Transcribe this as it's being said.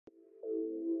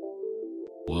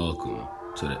Welcome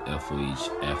to the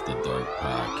FOH After Dark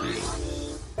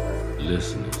podcast.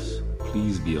 Listeners,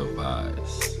 please be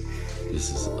advised, this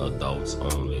is adults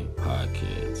only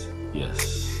podcast.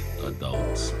 Yes,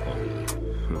 adults only.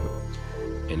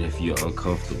 And if you're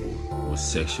uncomfortable with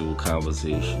sexual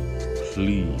conversation,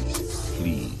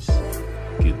 please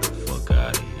get the fuck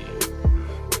out of here.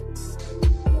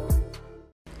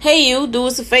 Hey you, do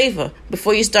us a favor.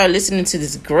 Before you start listening to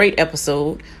this great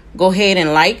episode, go ahead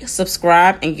and like,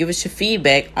 subscribe, and give us your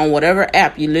feedback on whatever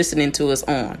app you're listening to us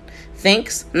on.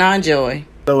 Thanks. Now enjoy.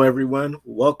 Hello, everyone.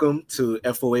 Welcome to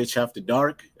FOH After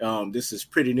Dark. This is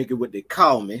Pretty Nigga What They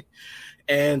Call Me.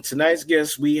 And tonight's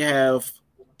guest, we have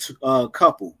a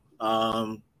couple.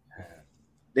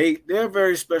 They're a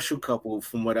very special couple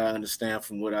from what I understand,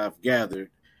 from what I've gathered.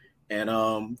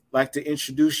 And like to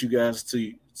introduce you guys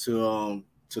to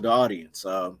the audience.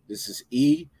 This is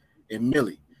E and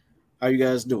Mili. How you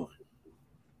guys doing?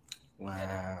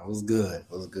 Wow, what's good,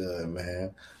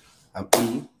 man? I'm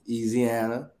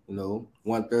Eazyana,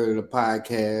 1/3 of the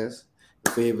podcast,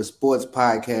 your favorite sports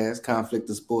podcast, Conflict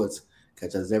of Sports.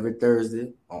 Catch us every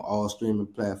Thursday on all streaming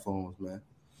platforms, man.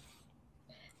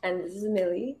 And this is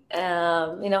Mili.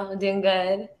 I'm doing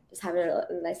good. Just having a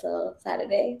nice little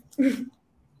Saturday.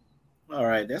 All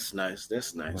right, that's nice.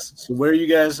 So where are you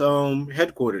guys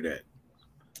headquartered at?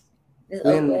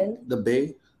 We're in the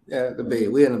Bay. Yeah, the Bay.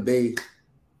 We're in the Bay.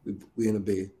 We in the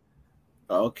Bay.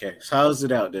 Oh, okay. So how's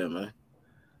it out there, man?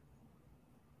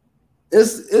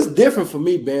 It's different for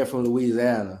me being from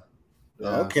Louisiana.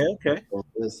 Okay.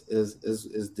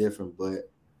 It's different, but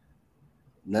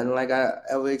nothing like I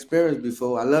ever experienced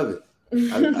before. I love it.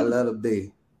 I love the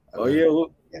Bay.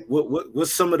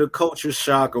 What's some of the culture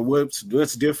shock, or what's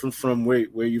different from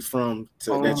where you're from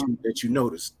that you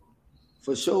noticed?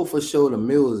 For sure, the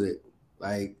music.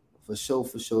 Like for sure,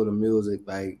 the music.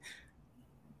 Like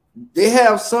they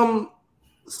have some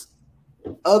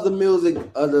other music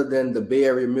other than the Bay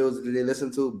Area music that they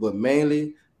listen to, but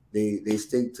mainly they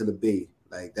stick to the Bay.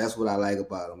 Like that's what I like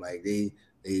about them. Like they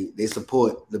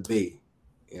support the Bay.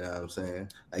 You know what I'm saying?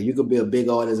 Like you could be a big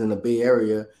artist in the Bay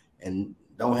Area and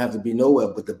don't have to be nowhere,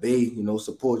 but the Bay,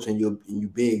 supports you and you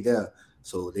big there.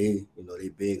 So they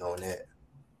big on that.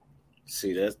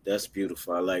 See, that's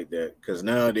beautiful. I like that, because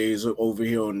nowadays over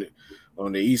here on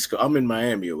the East Coast, I'm in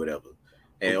Miami or whatever,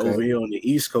 and over here on the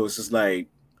East Coast, it's like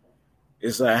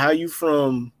how you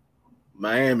from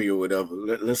Miami or whatever.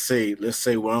 Let's say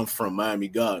where I'm from, Miami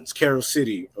Gardens, Carroll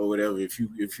City or whatever. If you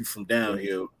from down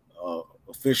here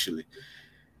officially.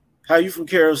 How you from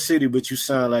Carroll City, but you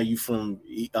sound like you from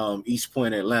East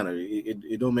Point, Atlanta?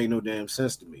 It don't make no damn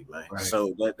sense to me, man. Right.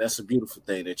 So that's a beautiful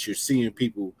thing that you're seeing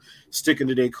people sticking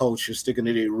to their culture, sticking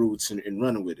to their roots, and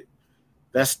running with it.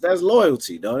 That's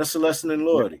loyalty, though. That's a lesson in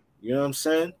loyalty. You know what I'm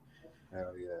saying?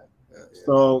 Hell yeah.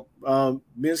 So,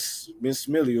 Miss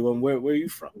Mili, where are you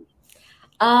from?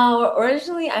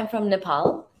 Originally, I'm from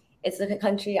Nepal. It's a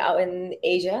country out in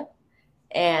Asia,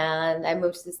 and I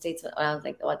moved to the States when I was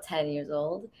like 10 years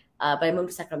old. But I moved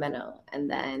to Sacramento, and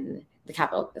then the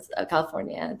capital,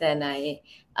 California. Then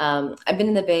I've been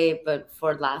in the Bay, but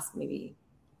for the last maybe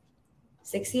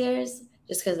 6 years,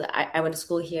 just because I went to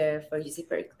school here for UC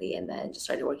Berkeley, and then just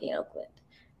started working in Oakland.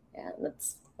 Yeah,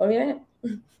 that's where we are.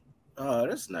 Oh,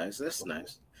 that's nice.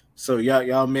 So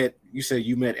y'all met. You said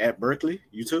you met at Berkeley.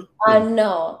 You too?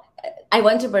 No, I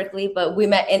went to Berkeley, but we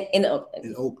met in Oakland.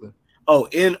 In Oakland. Oh,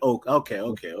 in Oak. Okay.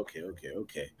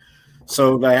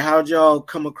 So, like, how'd y'all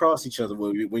come across each other?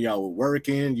 When y'all were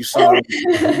working, you saw him,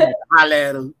 holla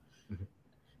at him?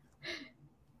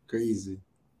 Crazy.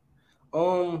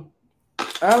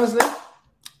 Honestly,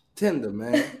 Tinder,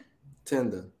 man.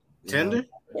 Tinder?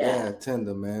 Yeah,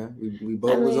 Tinder, man. We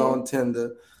both was on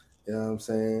Tinder. You know what I'm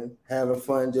saying? Having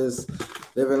fun, just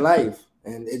living life.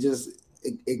 And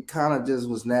it kind of just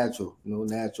was natural,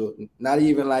 natural. Not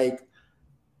even like,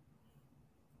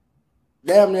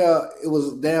 it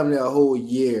was damn near a whole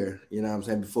year, you know what I'm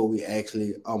saying, before we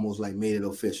actually almost like made it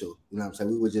official. You know what I'm saying?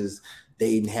 We were just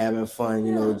dating, having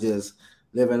fun, just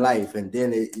living life. And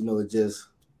then it just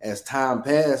as time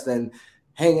passed and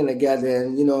hanging together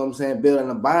and,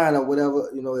 building a bond or whatever,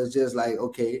 it's just like,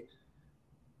 okay,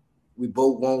 we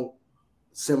both want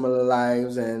similar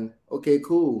lives and okay,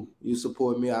 cool. You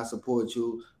support me, I support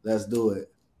you. Let's do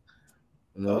it.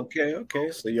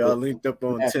 Okay. So y'all linked up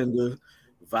on Tinder,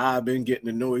 vibing, getting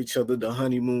to know each other, the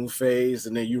honeymoon phase,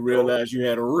 and then you realize you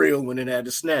had a real one and had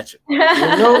to snatch it.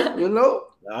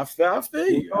 I feel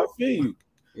you.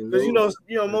 Because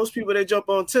most people, they jump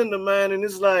on Tinder, man, and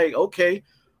it's like, okay,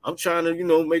 I'm trying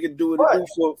to, make it do what it do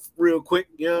for real quick.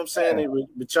 You know what I'm saying?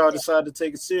 But y'all decide to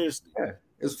take it seriously. Yeah,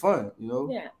 it's fun,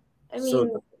 Yeah. I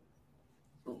mean,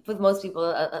 with most people,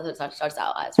 it starts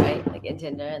out as, right? Like in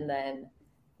Tinder, and then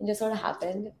it just sort of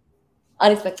happened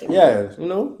unexpectedly. Yeah,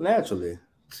 naturally.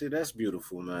 See, that's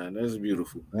beautiful, man. That's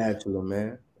beautiful. Natural,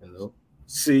 man.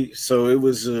 See, so it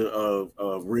was a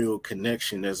real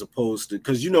connection as opposed to,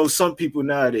 because some people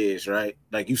nowadays, right?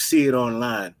 Like you see it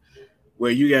online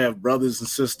where you have brothers and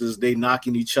sisters, they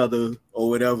knocking each other or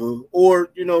whatever, or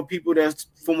people that's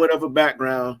from whatever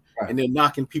background, right. And they're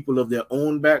knocking people of their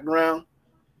own background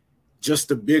just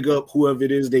to big up whoever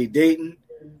it is they dating.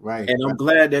 Right. And I'm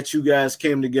glad that you guys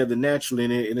came together naturally,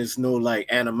 and it's no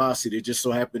like animosity. It just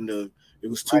so happened it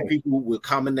was two people with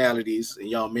commonalities, and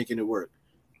y'all making it work.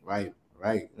 Right.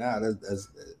 Nah, that's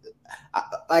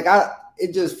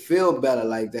it just feel better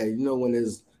like that. When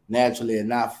it's naturally and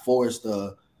not forced,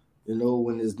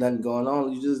 when there's nothing going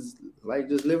on, you just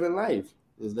living life.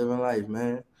 Just living life,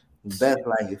 man. Best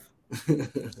life.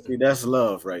 See, that's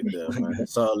love right there, man.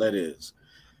 That's all that is.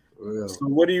 Real. So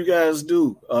what do you guys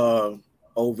do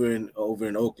over in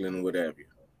Oakland or whatever?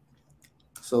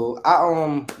 So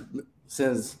I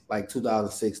since like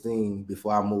 2016,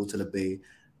 before I moved to the Bay,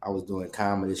 I was doing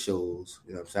comedy shows.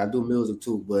 You know what I'm saying? I do music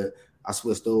too, but I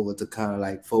switched over to kind of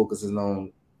like focusing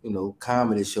on,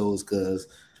 comedy shows because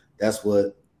that's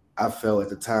what I felt at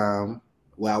the time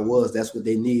where I was. That's what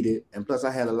they needed. And plus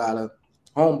I had a lot of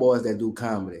homeboys that do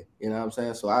comedy. You know what I'm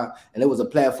saying? So and it was a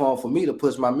platform for me to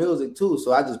push my music too.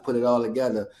 So I just put it all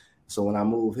together. So when I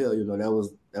moved here,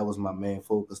 that was my main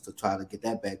focus to try to get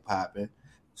that back popping.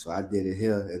 So I did it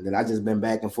here. And then I just been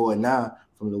back and forth now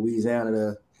from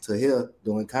Louisiana to here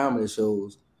doing comedy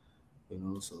shows,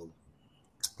 so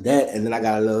that, and then I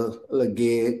got a little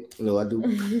gig, I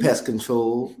do pest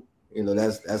control,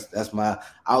 that's my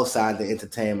outside the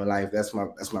entertainment life. That's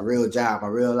my real job, my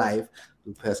real life,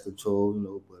 do pest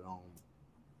control, but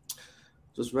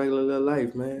just regular little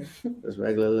life, man. Just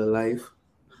regular little life.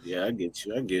 Yeah, I get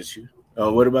you.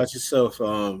 What about yourself,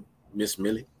 Miss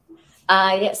Mili?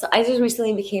 Yeah, so I just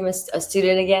recently became a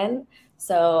student again.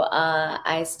 So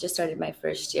I just started my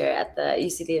first year at the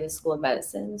UC Davis School of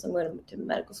Medicine. So I'm going to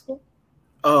medical school.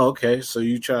 Oh, okay. So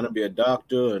you trying to be a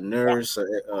doctor, a nurse?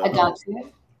 Yeah. A doctor.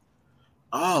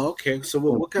 Oh, okay. So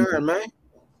what kind, man?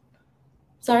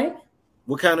 Sorry?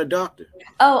 What kind of doctor?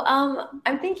 Oh,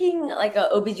 I'm thinking like a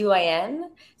OBGYN.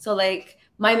 So like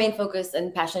my main focus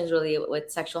and passion is really with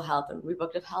sexual health and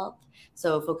reproductive health.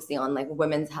 So focusing on like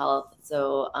women's health.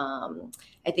 So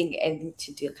I think anything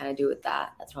to kind of do with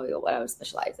that. That's probably what I would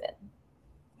specialize in.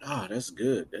 Oh, that's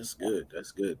good. That's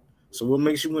good. So what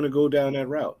makes you want to go down that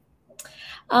route?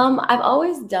 I've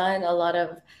always done a lot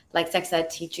of like sex ed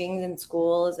teachings in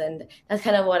schools, and that's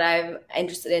kind of what I'm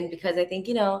interested in because I think,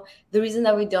 the reason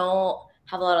that we don't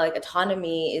have a lot of like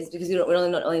autonomy is because we don't really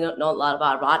know a lot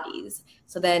about our bodies.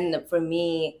 So then for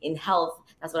me in health,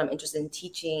 that's what I'm interested in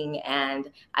teaching. And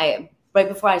right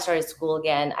before I started school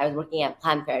again, I was working at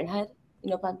Planned Parenthood. You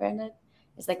know Planned Parenthood?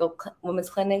 It's like a women's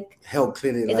clinic. Health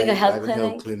clinic. It's like a health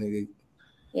clinic.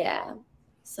 Yeah.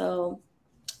 So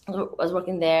I was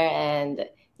working there, and I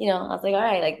was like, all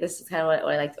right, like this is kind of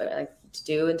what I like to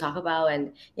do and talk about,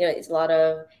 and it's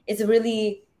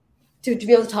really to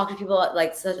be able to talk to people about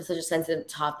like such a sensitive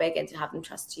topic and to have them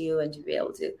trust you and to be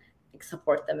able to like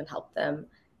support them and help them.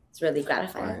 It's really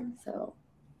gratifying. Right. So.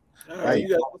 All right,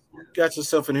 you got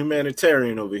yourself an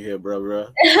humanitarian over here, bro.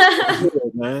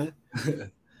 Man,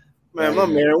 my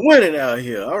man winning out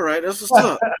here. All right, that's what's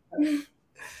up.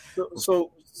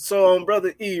 So,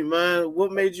 brother E, man,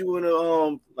 what made you want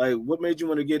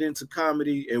to get into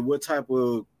comedy, and what type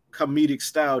of comedic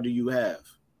style do you have?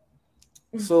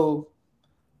 So,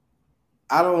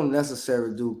 I don't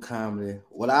necessarily do comedy.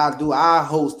 What I do, I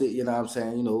host it. You know what I'm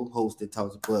saying? Host it,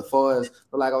 talk. But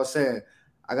like I was saying,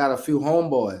 I got a few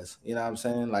homeboys. You know what I'm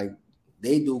saying? Like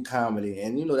they do comedy,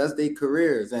 and that's their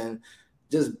careers. And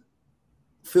just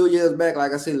a few years back,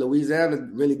 like I said, Louisiana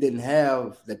really didn't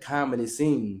have the comedy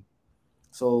scene.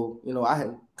 So, I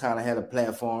had kind of had a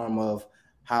platform of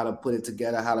how to put it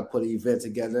together, how to put an event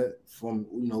together from,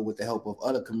 with the help of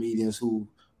other comedians who've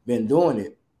been doing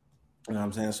it. You know what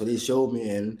I'm saying? So they showed me,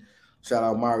 and shout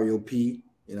out Mario P,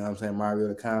 Mario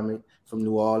the comic from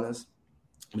New Orleans.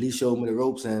 But he showed me the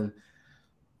ropes and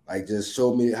like just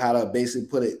showed me how to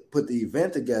basically put the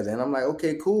event together. And I'm like,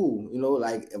 okay, cool.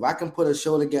 Like if I can put a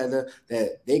show together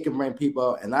that they can bring people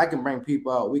out and I can bring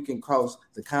people out, we can cross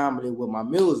the comedy with my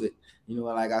music.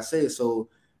 Like I said, so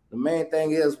the main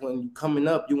thing is when you're coming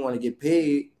up, you want to get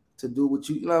paid to do what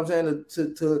you know what I'm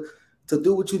saying, to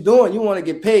do what you're doing, you want to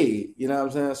get paid, you know what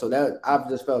I'm saying? So that I've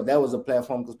just felt that was a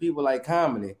platform because people like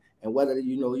comedy, and whether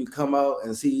you come out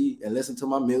and see and listen to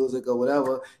my music or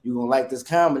whatever, you're gonna like this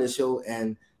comedy show,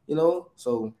 and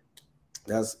so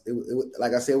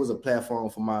like I said, it was a platform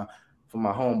for my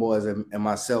homeboys and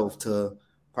myself to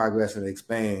progress and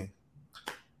expand.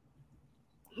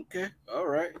 Okay, all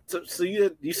right. So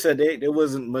you said there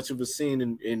wasn't much of a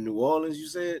scene in New Orleans. You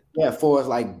said, yeah, for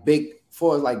like big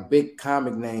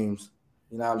comic names,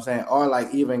 you know what I'm saying, or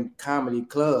like even comedy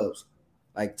clubs.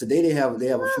 Like today they have a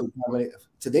few comedy.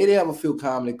 Today they have a few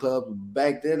comedy clubs.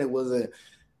 Back then it wasn't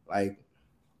like.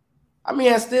 I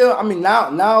mean,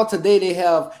 now today they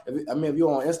have. If you're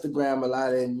on Instagram a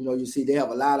lot, and you see they have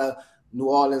a lot of New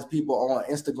Orleans people on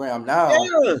Instagram now.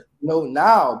 yeah.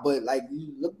 Now, but like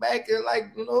you look back and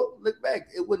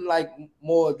it wasn't like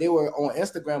more. They were on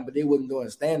Instagram, but they wasn't doing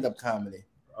stand-up comedy.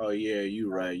 Oh yeah,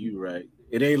 you right.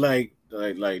 It ain't like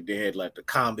they had like the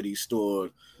Comedy Store,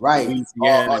 Right,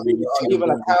 Eazyana, or even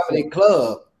a comedy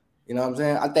club. You know what I'm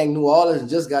saying? I think New Orleans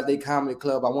just got their comedy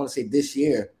club. I want to say this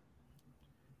year.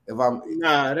 If I'm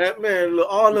that man, look,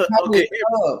 all them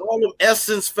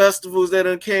Essence festivals that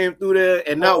done came through there,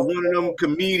 and not one of them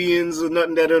comedians or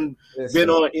nothing that done been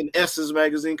on in Essence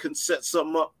magazine can set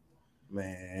something up.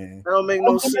 Man, that don't make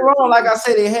no sense. Wrong. Like I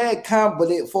said, they had but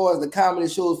as far as the comedy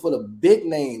shows for the big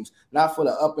names, not for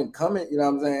the up and coming. You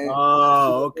know what I'm saying?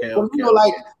 Oh, okay.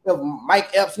 Like Mike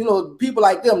Epps, people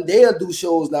like them, they'll do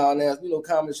shows down there.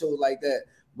 Comedy shows like that.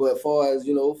 But as far as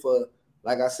for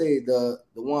like I say, the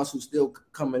ones who still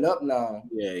coming up now,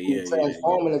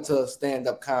 transforming into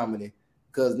stand-up comedy.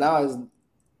 Because now if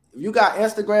you got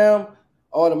Instagram,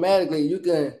 automatically you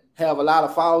can have a lot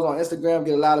of followers on Instagram,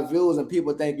 get a lot of views, and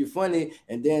people think you're funny.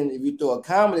 And then if you throw a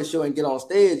comedy show and get on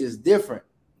stage, it's different.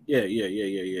 Yeah. Two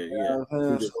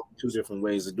different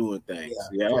ways of doing things.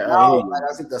 Yeah, so now, like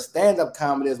I said, the stand-up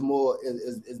comedy is more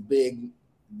is big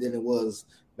than it was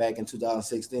back in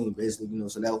 2016. Basically,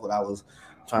 so that's what I was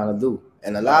trying to do.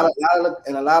 And a lot of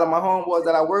my homeboys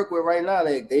that I work with right now,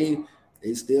 they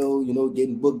still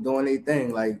getting booked doing their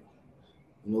thing, like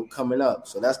coming up.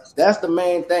 So that's the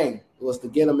main thing, was to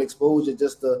get them exposure,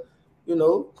 just to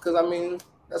because I mean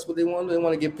that's what they want. They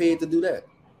want to get paid to do that.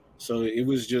 So it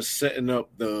was just setting up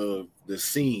the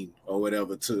scene or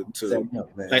whatever to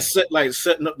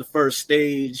setting up the first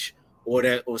stage or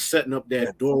setting up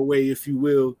that doorway, if you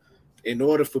will, in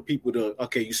order for people to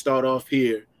you start off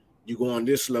here, you go on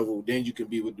this level, then you can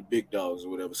be with the big dogs or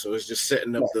whatever. So it's just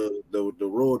setting up the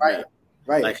roadmap.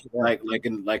 Right. Like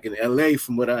in LA,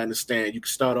 from what I understand, you can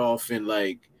start off in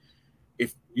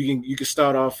if you can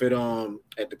start off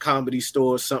at the Comedy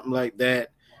Store or something like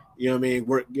that. You know what I mean?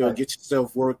 Work, get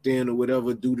yourself worked in or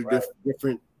whatever, do the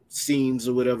different scenes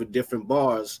or whatever, different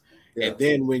bars. Yeah. And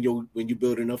then when you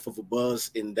build enough of a buzz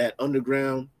in that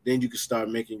underground, then you can start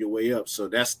making your way up. So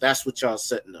that's what y'all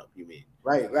setting up, you mean?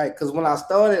 Right. Because when I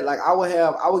started, like I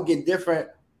would get different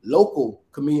local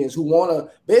comedians who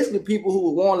people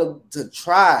who wanted to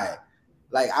try.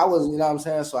 Like I was, you know what I'm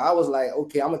saying? So I was like,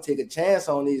 okay, I'm gonna take a chance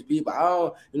on these people.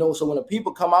 I don't, so when the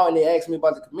people come out and they ask me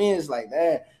about the comedians, like,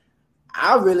 man,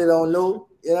 I really don't know.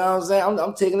 You know what I'm saying?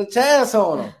 I'm taking a chance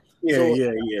on them.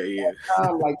 Yeah.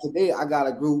 Like today, I got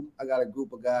a group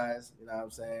of guys. You know what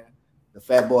I'm saying? The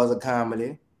Fat Boys of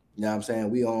Comedy. You know what I'm saying?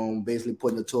 We basically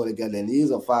putting a tour together, and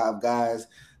these are 5 guys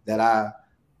that I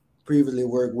previously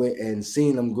worked with and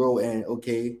seen them grow. And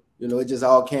it just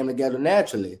all came together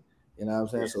naturally. You know what I'm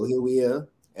saying? So here we are,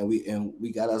 and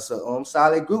we got us a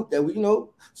solid group that we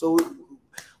So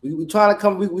we trying to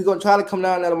come. We gonna try to come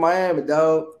down there to Miami,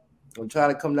 dog. I'm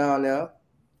trying to come down there.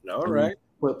 All right.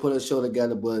 Put a show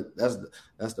together, but that's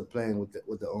the plan with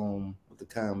the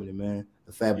comedy, man.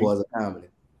 The Fat Boys of Comedy.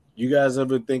 You guys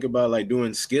ever think about like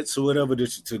doing skits or whatever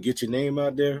to get your name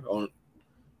out there?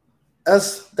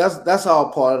 That's all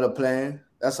part of the plan.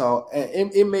 That's all,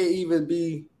 and it may even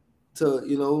be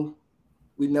to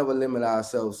we never limit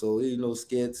ourselves. So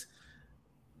skits,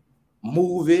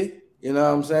 movie. You know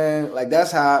what I'm saying? Like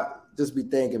that's how I just be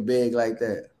thinking big like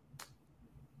that.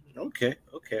 Okay.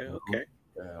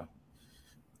 Yeah.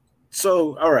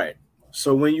 So, all right.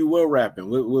 So when you were rapping,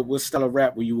 what style of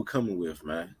rap were you coming with,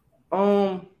 man?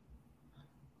 I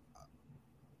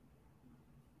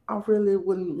really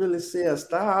wouldn't really say a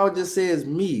style. I would just say it's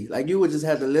me. Like you would just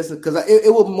have to listen, because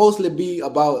it would mostly be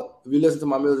about, if you listen to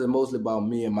my music, mostly about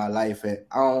me and my life. And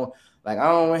I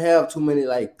don't have too many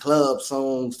like club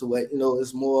songs to it.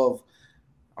 It's more of,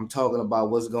 I'm talking about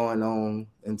what's going on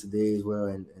in today's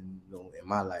world and in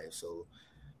my life. So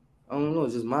I don't know,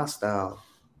 it's just my style.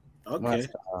 Okay.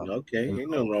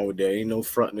 Ain't nothing wrong with that. Ain't no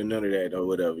fronting and none of that or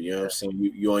whatever. You know what I'm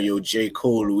saying? You on your J.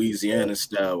 Cole Louisiana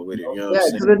style with it. You know what I'm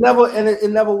saying? Because it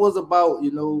never was about,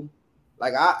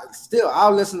 like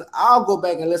I'll go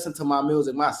back and listen to my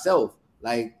music myself,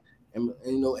 like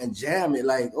and jam it,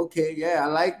 like, okay, yeah, I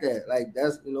like that. Like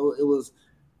that's it was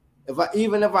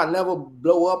even if I never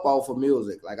blow up off of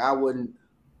music, like I wouldn't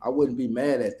be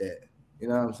mad at that. You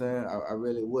know what I'm saying? I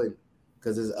really wouldn't,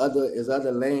 because there's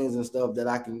other lanes and stuff that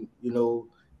I can, you know,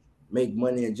 make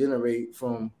money and generate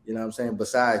from, you know what I'm saying,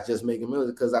 besides just making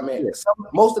music. Because I mean,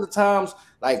 most of the times,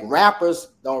 like rappers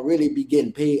don't really be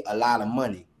getting paid a lot of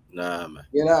money. Nah, man.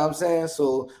 You know what I'm saying?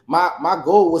 So my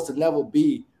goal was to never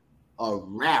be a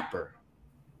rapper.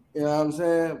 You know what I'm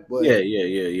saying? But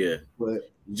yeah. But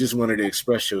you just wanted to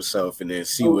express yourself and then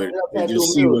see what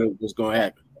what's gonna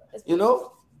happen. You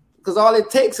know, because all it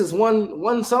takes is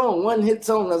one song, one hit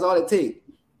song. That's all it takes.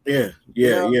 Yeah.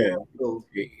 So,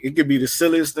 it could be the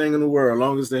silliest thing in the world, as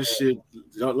long as that shit,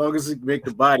 as long as it make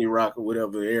the body rock or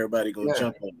whatever, everybody gonna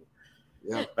jump on it.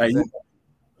 Yeah.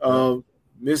 Exactly.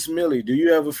 Miss Mili, do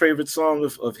you have a favorite song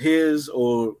of his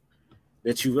or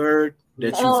that you've heard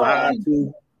that you vibe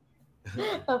to?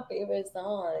 A favorite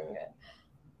song.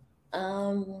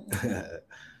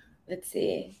 Let's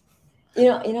see.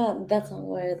 You know that song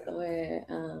where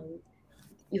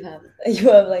you have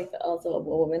like also a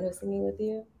woman who's singing with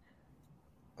you.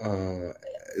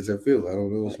 Is it Phil? I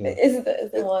don't know what's one. Is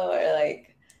the one where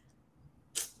like,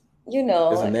 you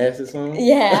know, it's a nasty song?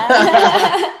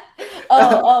 Yeah.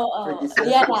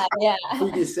 Yeah.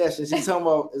 Freaky Sessions. She's talking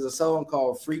about is a song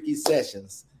called Freaky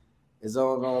Sessions. It's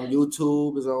on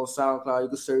YouTube, it's on SoundCloud. You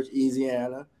can search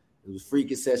Eazyana. It was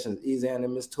Freaky Sessions,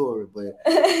 Eazyana Miss Tory, but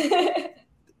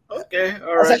okay,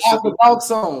 all right. That's an after dark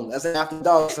song. That's an after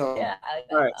dark song. Yeah.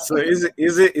 All right. So is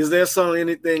that song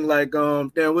anything like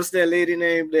damn, what's that lady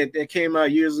name that came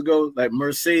out years ago, like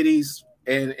Mercedes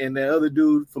and the other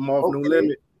dude from Off No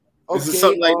Limit? Is it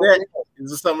something like that?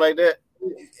 Is it something like that?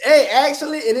 Hey,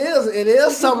 actually, it is. It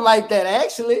is something like that.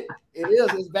 Actually, it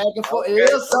is. It's back and forth. Okay, it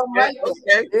is something like that.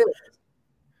 Okay.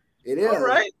 It is. All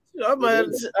right. All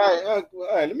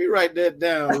right. Let me write that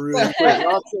down real quick.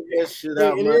 I'll check that shit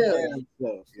out.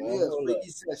 Freaky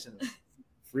Sessions.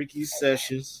 Freaky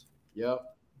Sessions. Yep.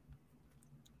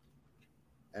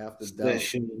 After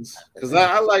Sessions. Because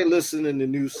I like listening to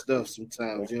new stuff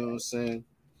sometimes. You know what I'm saying?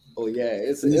 Oh yeah,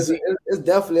 it's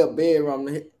definitely a bedroom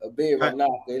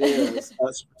knock. It is.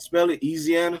 Spell it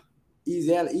Eazyana.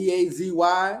 Eazyana,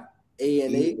 Eazyana.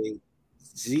 Eazy.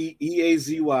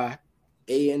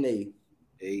 ANA.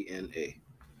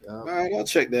 All right, I'll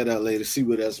check that out later. See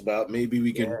what that's about. Maybe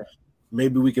we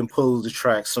can pull the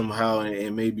track somehow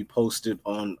and maybe post it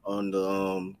on the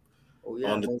on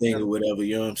the thing or whatever.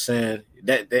 You know what I'm saying?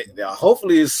 That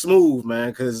hopefully it's smooth,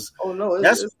 man. Because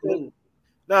it's good.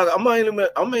 Now I'm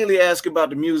mainly asking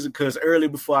about the music because early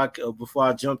before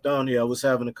I jumped on here, I was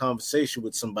having a conversation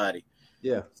with somebody.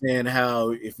 Yeah, saying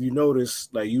how if you notice,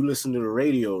 like you listen to the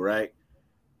radio, right,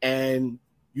 and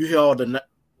you hear all the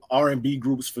R&B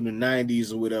groups from the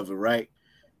 90s or whatever, right,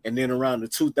 and then around the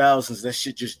 2000s, that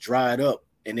shit just dried up,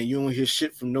 and then you don't hear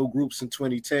shit from no groups in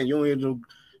 2010. You don't hear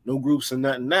no groups or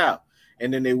nothing now,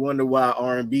 and then they wonder why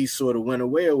R&B sort of went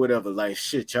away or whatever. Like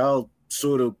shit, y'all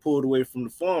sort of pulled away from the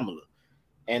formula.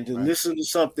 And to listen to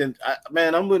something,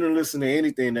 I'm going to listen to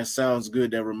anything that sounds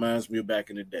good that reminds me of back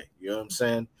in the day. You know what I'm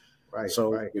saying? Right.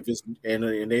 So if it's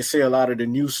and they say a lot of the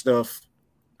new stuff,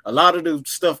 a lot of the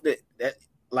stuff that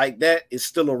like that is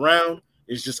still around.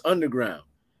 It's just underground.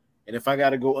 And if I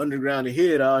got to go underground to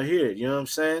hear it, I'll hear it. You know what I'm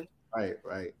saying?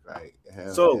 Right.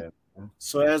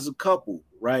 So as a couple,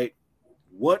 right,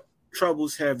 what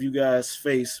troubles have you guys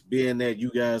faced being that you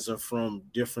guys are from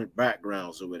different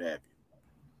backgrounds or what have you?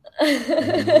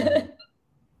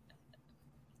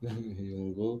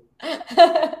 You go?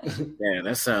 Man,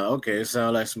 that sound okay. It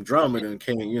sounds like some drama then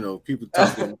came, people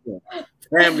talking,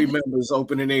 family members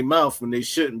opening their mouth when they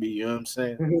shouldn't be, you know what I'm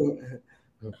saying?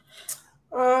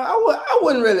 I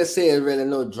wouldn't really say it's really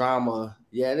no drama.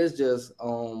 Yeah, it's just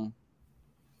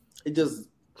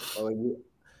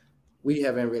we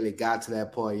haven't really got to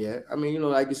that part yet. I mean,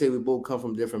 like you say, we both come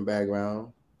from different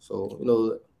backgrounds, so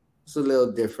it's a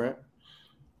little different.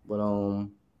 But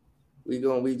we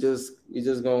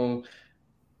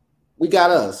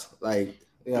got us, like,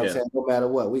 you know what I'm saying, no matter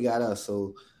what, we got us.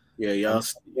 So yeah, y'all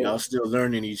still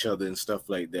learning each other and stuff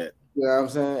like that. You know what I'm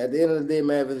saying? At the end of the day,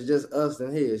 man, if it's just us,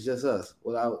 then hey, it's just us.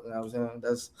 Without, you know what I'm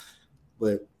saying?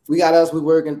 But we got us, we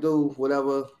working through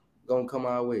whatever gonna come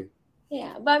our way.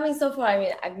 Yeah, but I mean, so far,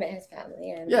 I've met his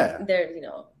family, and they're,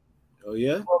 Oh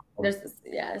yeah.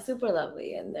 They're super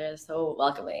lovely, and they're so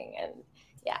welcoming, and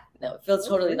it feels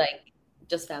totally like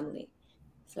just family.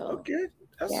 So okay,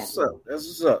 that's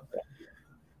what's up.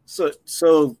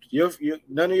 So your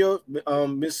none of your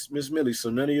Miss Mili,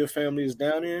 so none of your family is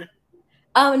down here?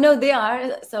 No, they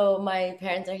are. So my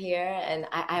parents are here, and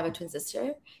I have a twin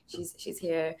sister. She's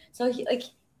here. So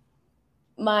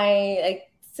my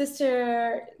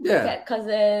sister, Yeah.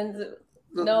 cousins.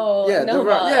 Yeah, No.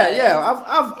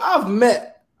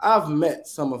 I've met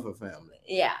some of her family.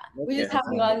 Yeah, we just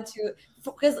haven't gone to,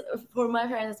 because for my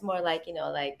parents it's more like, you know,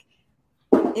 like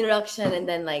introduction and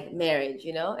then like marriage,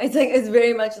 you know. It's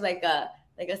very much like a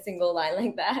single line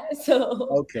like that. So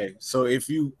okay, so if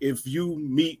you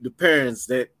meet the parents,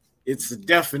 that it's a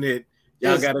definite,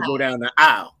 y'all got to go down the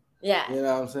aisle. Yeah, you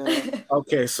know what I'm saying.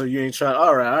 Okay, so you ain't trying.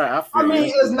 All right. I feel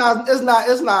mean, it's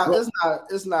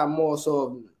not more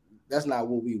so. That's not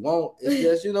what we want. It's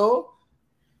just, you know,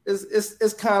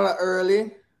 it's kind of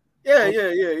early. Yeah. I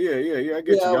get you.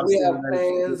 Yeah, we have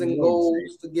plans and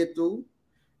goals to get through.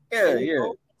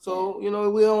 Yeah. So, you know,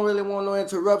 we don't really want no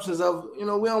interruptions of, you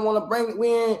know, we don't want to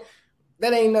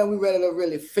that ain't nothing we ready to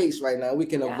really face right now. We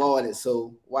can avoid it.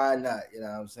 So why not? You know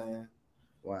what I'm saying?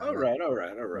 Why all not?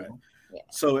 right. Yeah.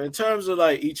 So in terms of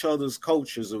like each other's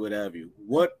cultures or what have you,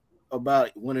 what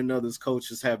about one another's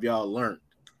cultures have y'all learned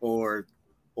or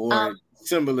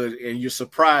similar, and you're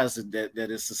surprised that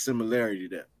it's a similarity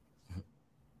there?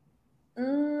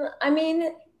 I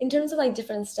mean, in terms of like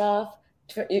different stuff,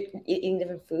 eating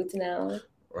different foods now.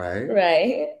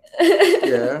 Right.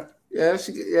 Yeah.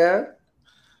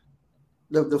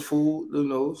 The food, you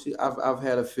know, I've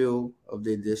had a few of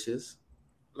their dishes.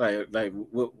 Like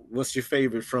what's your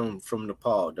favorite from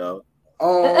Nepal, dog?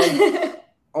 I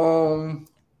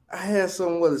had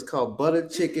some what is called butter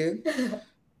chicken,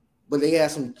 but they had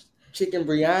some chicken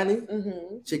biryani.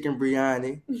 Mm-hmm. Chicken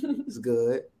biryani is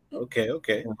good. Okay.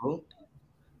 You know?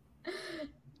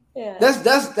 Yeah.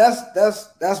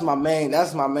 That's my main.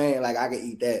 That's my main. Like I can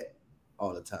eat that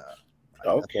all the time.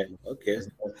 Like, okay.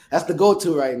 That's the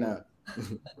go-to right now.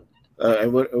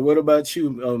 And what about you,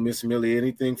 Miss Mili?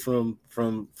 Anything from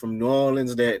New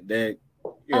Orleans that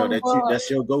you know that's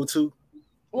your go-to?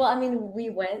 Well, I mean, we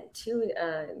went to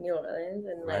New Orleans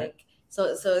and like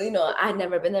so you know, I'd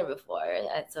never been there before,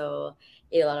 and so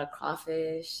ate a lot of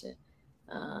crawfish,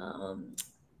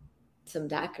 some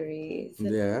daiquiris.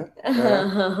 Yeah.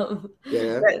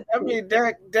 I mean,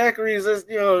 daiquiris is,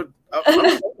 you know,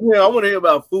 I want to hear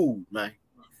about food, man.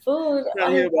 Food.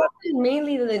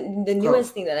 Mainly the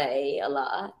newest thing that I ate a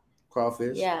lot.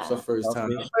 Crawfish. Yeah. It's the first time.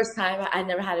 First time. I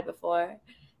never had it before.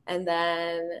 And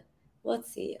then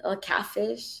let's see,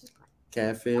 catfish.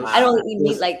 Catfish. I don't eat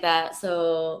meat like that,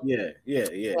 so yeah.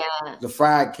 The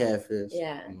fried catfish.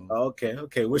 Yeah.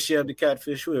 Okay. What she have the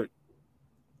catfish with? It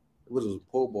was a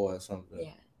po' boy or something.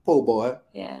 Yeah. Po' boy.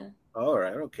 Yeah. All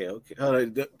right. Okay.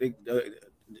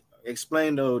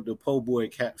 Explain the po' boy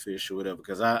catfish or whatever,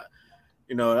 because I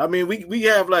mean, we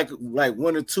have like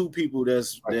one or two people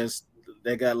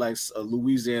that got like a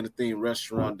Louisiana themed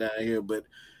restaurant down here, but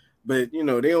you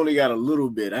know, they only got a little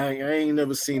bit. I ain't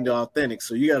never seen the authentic,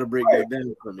 so you got to break that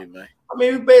down for me, man. I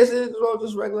mean, we basically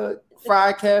just regular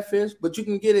fried catfish, but you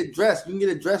can get it dressed. You can get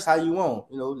it dressed how you want.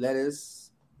 You know,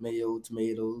 lettuce, mayo,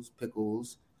 tomatoes,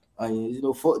 pickles, onions. You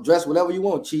know, dress whatever you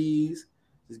want. Cheese,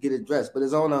 just get it dressed. But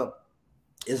it's on a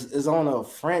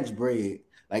French bread.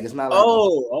 Like it's not like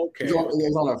okay.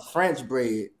 It's on a French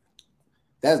bread.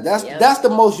 That's the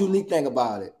most unique thing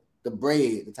about it. The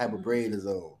bread, the type of bread is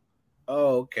on.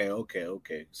 Oh,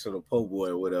 okay. So the po' boy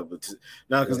or whatever.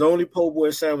 Now, because the only po'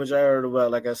 boy sandwich I heard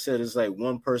about, like I said, is like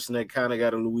one person that kind of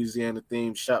got a Louisiana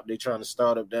themed shop they trying to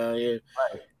start up down here,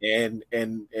 and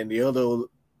the other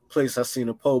place I seen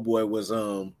a po' boy was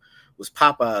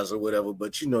Popeyes or whatever.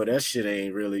 But you know that shit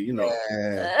ain't really, you know.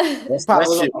 Yeah.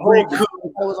 that shit pre-cooked.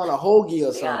 I was on a hoagie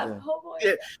or something.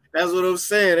 Yeah, that's what I'm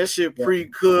saying. That shit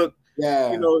pre-cooked.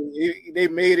 Yeah. You know, they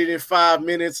made it in 5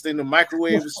 minutes, then the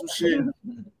microwave or some shit.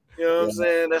 You know what I'm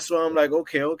saying? That's why I'm like,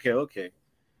 okay.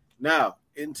 Now,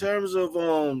 in terms of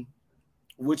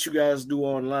what you guys do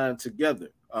online together,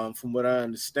 from what I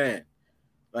understand,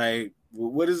 like,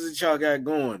 what is it y'all got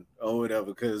going or whatever?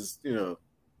 Because, you know,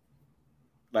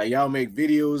 like y'all make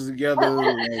videos together.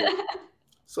 Like...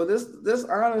 So this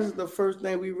honor is the first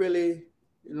thing we really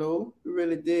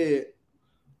did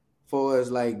for us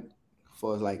like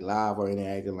live or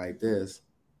anything like this.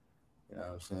 You know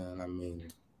what I'm saying? I mean,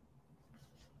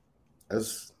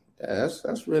 that's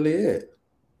really it.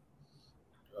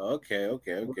 Okay.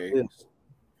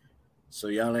 So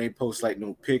y'all ain't post like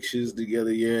no pictures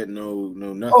together yet, no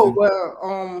nothing. Oh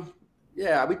well,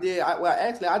 yeah, we did.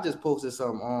 I just posted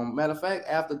some. Matter of fact,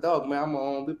 after dark,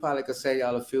 man, we probably could send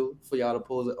y'all a few for y'all to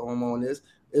post on this.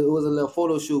 It was a little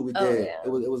photo shoot we did. Yeah. It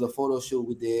was a photo shoot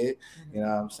we did. You know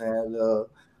what I'm saying?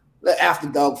 The after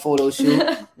dark photo shoot.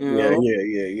 Yeah. I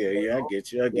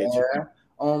get you.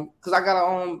 because I got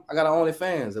an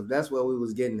OnlyFans. If that's where we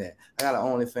was getting at, I got an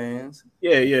OnlyFans.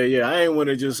 Yeah. I ain't want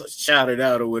to just shout it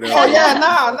out or whatever. Oh yeah,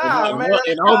 nah, man.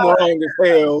 And I'm wrong as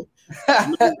hell,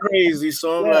 looking crazy.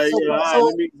 So I'm like,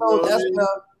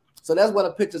 so that's what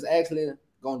the picture's actually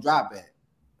gonna drop at.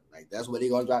 Like that's what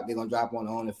they're gonna drop. They're gonna drop on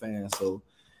the OnlyFans. So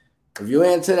if you're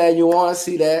into that, you want to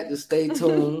see that, just stay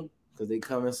tuned because they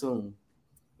coming soon.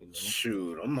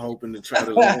 Shoot, I'm hoping to try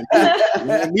to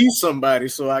land me somebody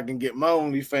so I can get my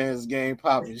OnlyFans game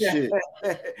popping. Shit.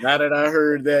 Now that I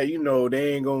heard that,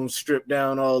 they ain't gonna strip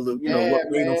down all the, what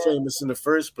made them famous in the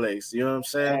first place. You know what I'm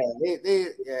saying?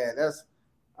 That's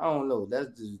I don't know.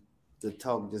 That's just the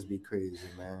talk just be crazy,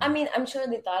 man. I mean, I'm sure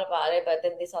they thought about it, but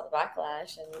then they saw the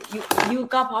backlash, and you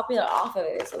got popular off of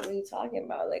it. So what are you talking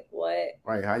about? Like what?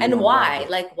 Right? And why?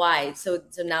 Like why? So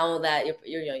now that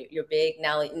you're big,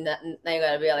 now you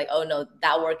gotta be like, oh no,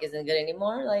 that work isn't good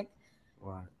anymore. Like,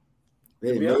 right?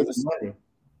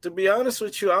 To be honest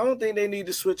with you, I don't think they need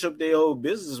to switch up their whole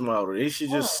business model. They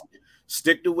should just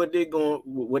stick to what they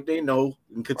know,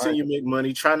 and continue to make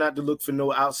money. Try not to look for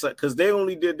no outside, because they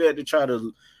only did that to try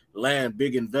to land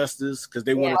big investors, because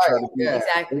they want to try to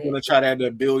they want to try to have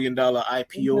that $1 billion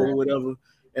IPO or whatever.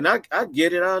 And I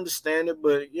get it, I understand it,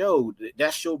 but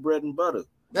that's your bread and butter.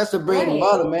 That's the bread and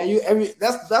butter, man.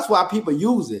 That's why people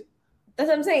use it. That's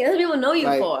what I'm saying. That's what people know you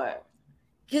for.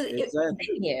 Because it's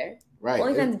been here. Right.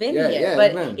 OnlyFans been here,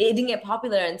 but it didn't get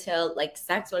popular until like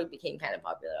sex work became kind of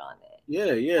popular on it.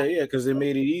 Yeah, because it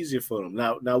made it easier for them.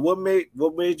 Now, what made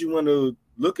you want to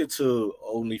look into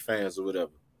OnlyFans or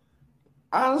whatever?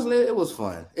 Honestly, it was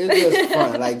fun. It's just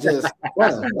fun,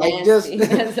 just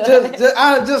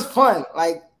fun, just fun,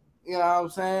 like you know what I'm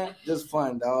saying? Just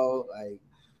fun, dog. Like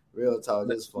real talk,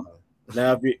 just fun.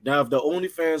 Now, if the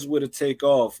OnlyFans were to take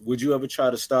off, would you ever try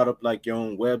to start up like your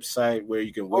own website where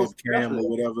you can webcam or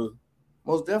whatever?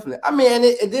 Most definitely. I mean,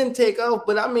 it didn't take off,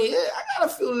 but I mean, I got a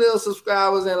few little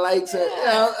subscribers and likes, and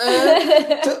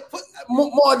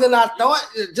more than I thought.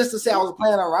 Just to say I was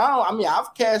playing around. I mean,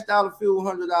 I've cashed out a few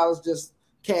 $100 just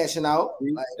cashing out.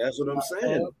 Like, that's what I'm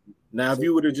saying. Now, if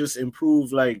you would have just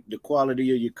improved like the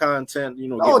quality of your content,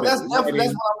 that's definitely what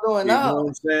I'm doing now. You know what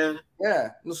I'm saying? Yeah.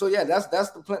 So that's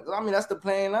the plan. I mean, that's the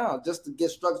plan now, just to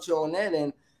get structure on that.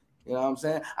 And you know what I'm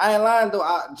saying? I ain't lying though.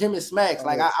 Jimmy Smacks,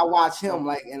 like I watch him,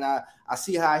 like, and I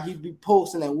see how he be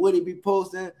posting and what he be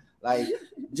posting. Like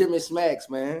Jimmy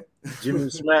Smacks, man. Jimmy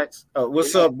Smacks.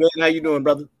 What's up, Ben? How you doing,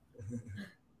 brother?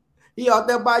 He out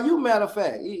there by you, matter of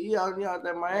fact. He out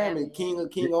there in Miami, king of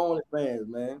OnlyFans,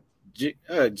 man.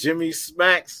 Jimmy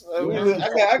Smacks. I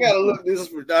gotta look this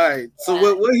for. All right.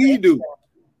 So what he do?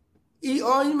 He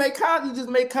make content. He just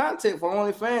make content for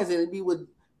OnlyFans, and it be with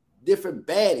different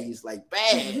baddies, like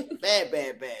bad.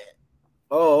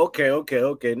 Oh,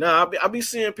 okay. Now I be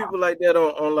seeing people like that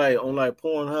on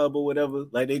Pornhub or whatever.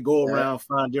 Like they go around,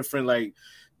 find different like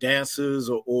dancers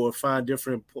or find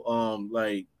different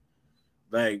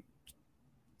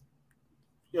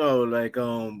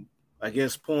I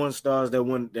guess porn stars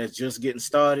that's just getting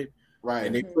started, right?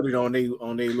 And they put it on their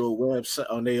little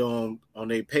website, on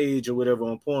their page or whatever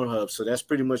on Pornhub. So that's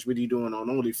pretty much what he doing on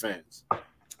OnlyFans,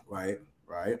 right.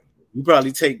 You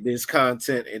probably take this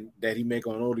content that he make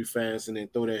on OnlyFans and then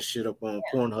throw that shit up on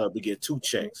Pornhub to get 2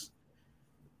 checks.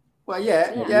 Well,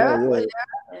 yeah. You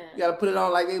gotta put it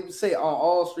on, like they say, on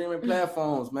all streaming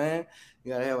platforms, man.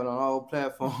 You gotta have it on all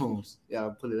platforms. You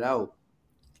gotta put it out.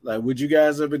 Like, would you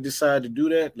guys ever decide to do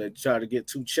that? Like, try to get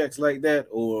 2 checks like that,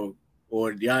 or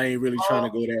y'all ain't really trying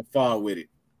to go that far with it?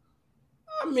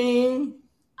 I mean,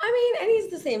 and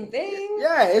it's the same thing.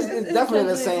 Yeah, it's definitely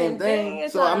the same thing.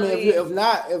 So I mean, if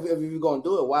you're gonna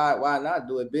do it, why not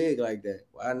do it big like that?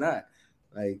 Why not?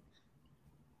 Like,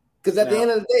 because at the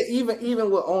end of the day, even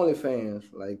with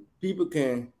OnlyFans, like people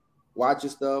can watch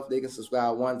your stuff, they can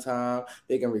subscribe one time,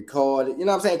 they can record it. You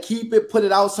know what I'm saying? Keep it, put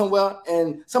it out somewhere,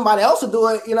 and somebody else will do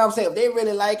it. You know what I'm saying? If they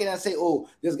really like it and say, "Oh,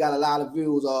 this got a lot of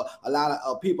views," or a lot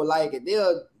of people like it,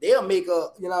 they'll make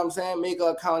make an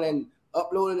account and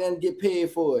upload it and get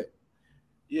paid for it.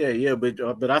 Yeah,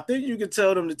 but I think you can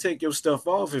tell them to take your stuff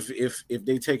off if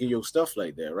they taking your stuff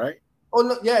like that, right? Oh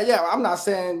no, yeah. I'm not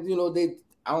saying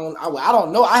I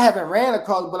don't know. I haven't ran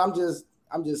across, but I'm just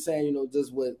saying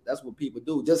that's what people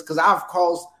do. Just because I've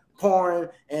crossed porn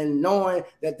and knowing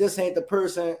that this ain't the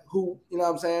person who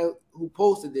who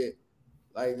posted it.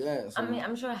 Like that. So. I mean,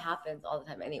 I'm sure it happens all the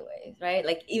time, anyways, right?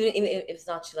 Like even if it's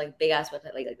not to like big ass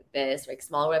website like this, like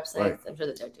small websites, right. I'm sure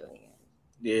that they're doing it.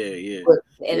 Yeah. But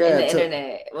in the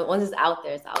internet, once it's out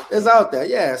there, it's out there. It's out there,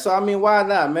 yeah. So I mean, why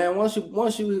not, man? Once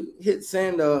you hit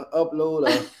send or upload,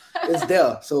 it's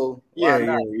there. So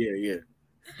yeah.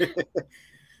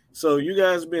 So you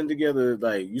guys been together,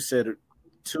 like you said,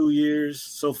 2 years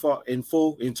so far in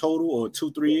total, or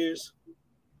 2-3 years?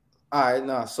 All right,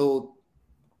 now so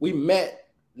we met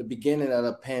the beginning of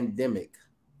the pandemic.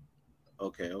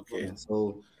 Okay.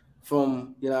 So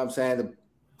from what I'm saying,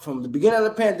 from the beginning of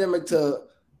the pandemic to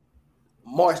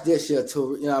March this year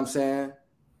to what I'm saying,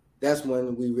 that's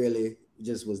when we really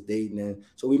just was dating, and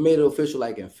so we made it official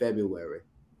like in February.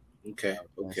 Okay.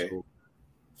 So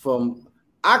from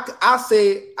I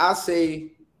say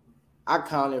I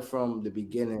counted from the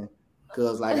beginning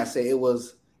because, like I say, it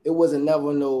wasn't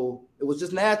never it was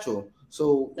just natural.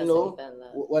 So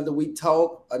whether we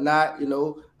talk or not,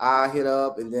 I hit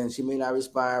up and then she may not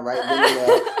respond right then and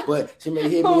there, but she may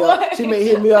hit me up. She may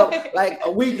hit me up like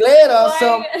a week later or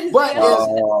something. But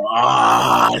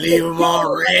leave him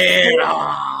on red. You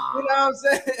know what I'm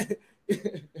saying?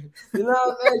 You know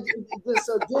what I'm saying? Just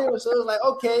so genuine. So it's like,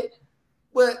 okay,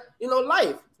 but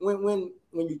life when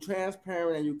you're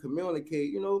transparent and you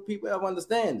communicate, people have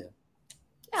understanding.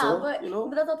 Yeah, so, but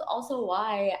that's also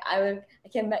why I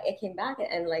came back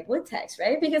and like with text,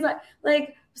 right? Because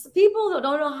people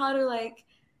don't know how to like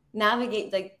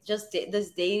navigate like just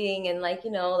this dating and like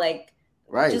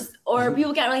right. Just or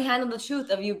people can't really handle the truth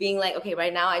of you being like, okay,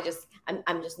 right now I'm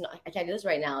just not, I can't do this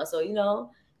right now. So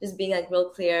just being like real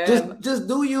clear. Just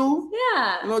do you.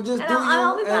 Yeah. Just and do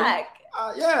I'll be back.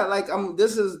 Yeah, like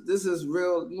this is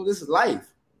real. This is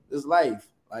life. This is life.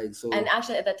 Like so. And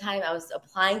actually, at that time, I was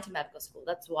applying to medical school.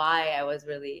 That's why I was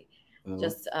really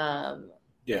just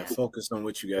focus on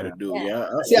what you got to do. Yeah.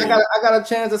 I got a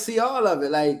chance to see all of it.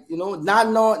 Like not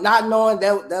knowing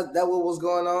that what was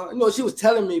going on. She was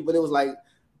telling me, but it was like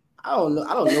I don't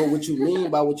know what you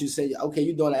mean by what you say. Okay,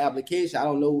 you're doing an application. I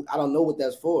don't know what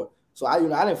that's for. So I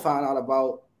didn't find out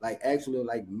about like actually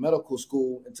like medical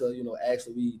school until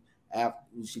actually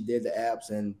she did the apps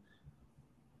and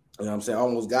what I'm saying,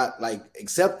 almost got like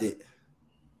accepted.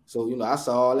 So I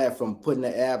saw all that from putting the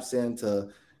apps in to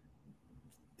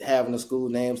having the school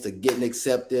names to getting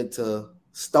accepted to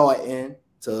starting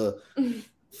to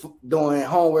doing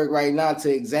homework right now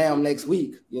to exam next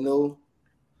week.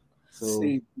 So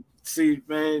see,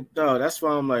 man, dog, that's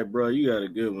why I'm like, bro, you got a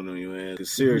good one on your hands.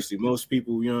 Because seriously, most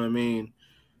people, you know what I mean,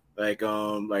 like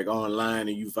online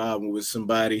and you vibing with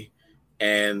somebody,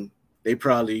 and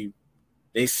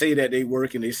they say that they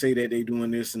work and they say that they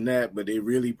doing this and that, but they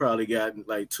really probably got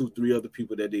like 2-3 other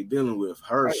people that they dealing with.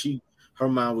 Her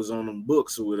mind was on them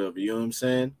books or whatever. You know what I'm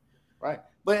saying? Right.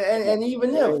 But and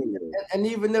even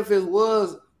if it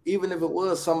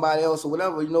was somebody else or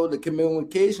whatever, the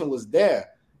communication was there.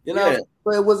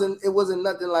 But it wasn't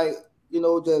nothing like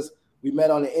just we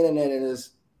met on the internet and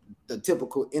it's the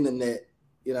typical internet.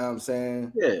 You know what I'm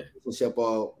saying? Yeah. Relationship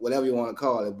or whatever you want to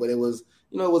call it. But it was,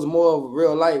 it was more of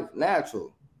real life,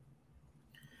 natural.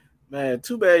 Man,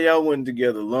 too bad y'all wasn't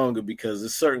together longer because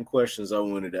there's certain questions I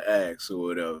wanted to ask or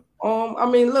whatever. I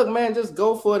mean, look, man, just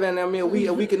go for it. And I mean,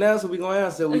 we can answer, we gonna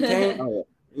answer. We can't. All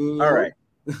right.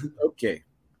 Okay.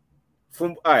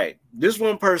 All right. This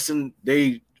one person,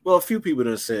 a few people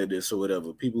done said this or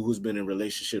whatever. People who's been in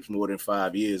relationships more than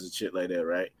 5 years and shit like that,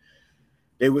 right?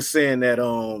 They were saying that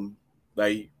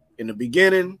like in the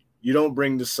beginning, you don't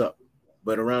bring this up,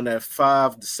 but around that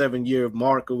 5 to 7 year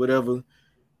mark or whatever,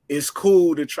 it's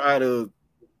cool to try to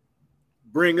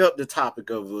bring up the topic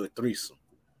of a threesome.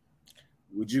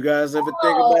 Would you guys ever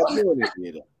think about doing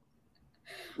it?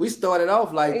 We started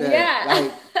off like that. Yeah.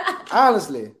 Like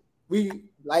honestly, we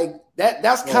like that.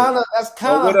 That's kind of.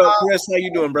 What up, Chris? How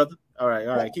you doing, brother? All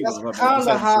right. Keep that's kind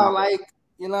of how like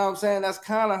you know what I'm saying. That's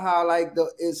kind of how like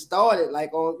it started.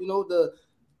 Like on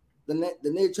the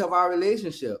nature of our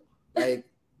relationship. Like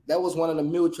that was one of the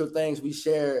mutual things we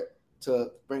shared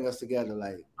to bring us together.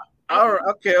 Like, all right,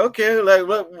 okay.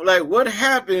 Like what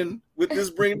happened with this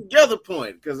bringing together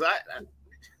point? Because I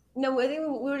think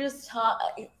we were just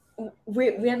talking.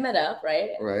 We had met up,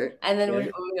 right? Right. And then we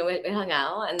hung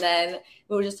out, and then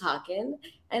we were just talking.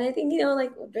 And I think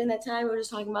like during that time we were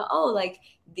just talking about like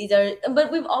these are.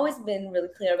 But we've always been really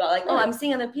clear about like I'm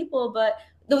seeing other people, but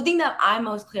the thing that I'm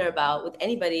most clear about with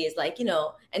anybody is like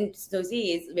and so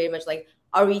Z is very much like,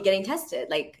 are we getting tested?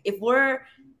 Like if we're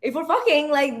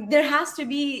fucking, like there has to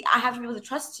be, I have to be able to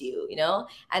trust you,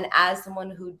 and as someone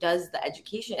who does the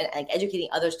education and like educating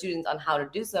other students on how to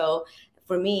do so,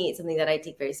 for me, it's something that I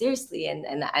take very seriously. And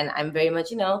I'm very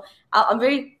much, I'm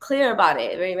very clear about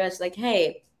it, very much like,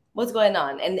 hey, what's going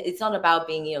on? And it's not about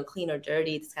being, clean or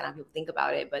dirty. It's kind of how people think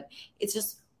about it, but it's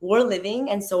just, we're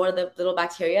living, and so are the little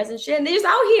bacteria and shit. And they're just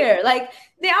out here. Like,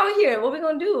 they're out here. What are we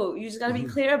going to do? You just got to be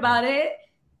clear about it.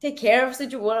 Take care of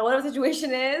whatever the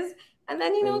situation is. And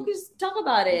then, just talk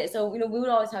about it. So, we would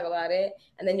always talk about it.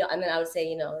 And then I would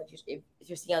say, if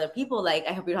you're seeing other people, like,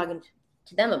 I hope you're talking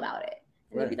to them about it.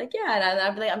 And they'd be like, yeah. And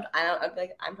I'd be like,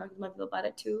 I'm talking to my people about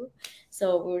it too.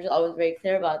 So we were just always very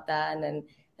clear about that. And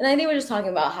I think we're just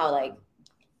talking about how, like,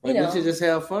 we should just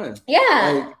have fun.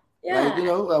 Yeah.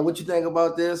 Like, what you think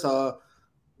about this? And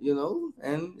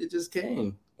it just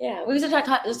came. Yeah. We was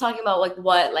just talking about, like,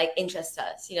 what, like, interests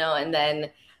us, and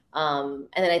then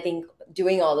I think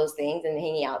doing all those things and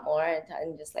hanging out more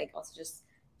and just, like, also just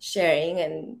sharing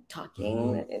and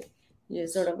talking, you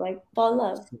just sort of, like, fall in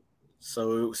love.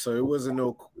 So it wasn't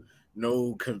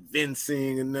no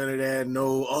convincing and none of that.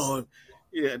 No,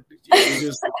 it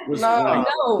just was like,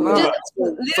 no.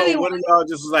 So one of y'all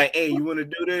just was like, hey, you want to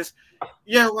do this?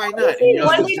 Yeah, why not?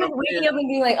 One day just waking up and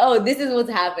being like, oh, this is what's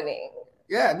happening.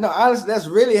 Yeah, no, honestly, that's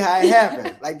really how it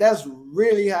happened. Like, that's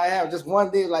really how it happened. Just one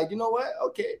day, like, you know what?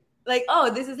 Okay. Like, oh,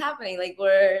 this is happening. Like,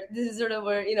 we're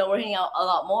hanging out a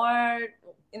lot more,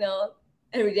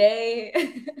 every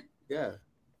day. Yeah.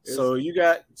 So you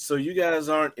guys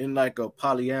aren't in like a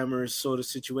polyamorous sort of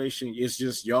situation. It's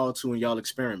just y'all two and y'all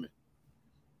experiment.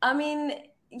 I mean,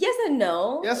 yes and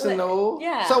no. Yes and no.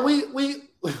 Yeah. So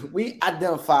we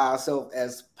identify ourselves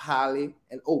as poly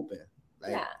and open.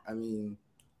 Like, yeah. I mean,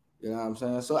 you know what I'm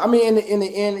saying? So I mean, in the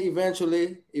end,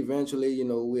 eventually,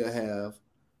 we'll have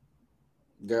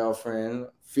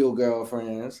few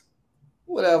girlfriends,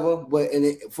 whatever. But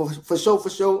for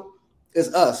sure,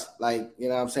 it's us. Like, you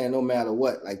know what I'm saying? No matter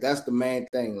what. Like, that's the main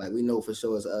thing. Like, we know for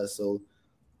sure it's us. So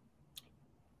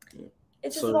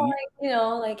it's just about, like,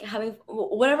 like, having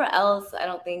whatever else. I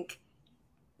don't think,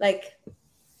 like,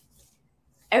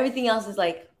 everything else is,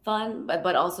 like, fun,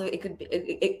 but also it could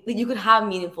be you could have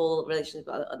meaningful relationships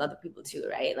with other people too,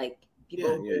 right? Like,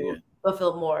 people who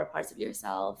fulfill more parts of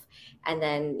yourself. And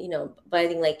then, but I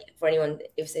think, like, if anyone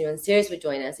serious would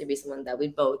join us, it'd be someone that we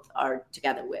both are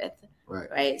together with.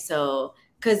 Right. So,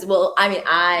 because, well, I mean,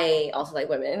 I also like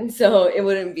women, so it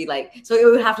wouldn't be like, so it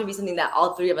would have to be something that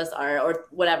all three of us are, or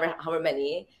whatever, however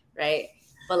many, right?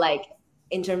 But, like,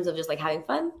 in terms of just, like, having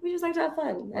fun, we just like to have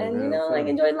fun and, like,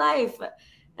 enjoy life.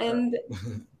 And,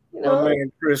 my man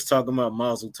Chris talking about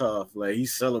Mazel Tov, like,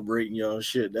 he's celebrating y'all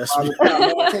shit. That's man.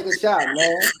 Take a shot,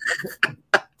 man.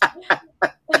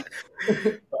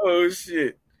 Oh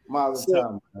shit. Mazel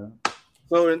Tov, man.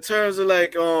 So in terms of,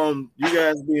 like, you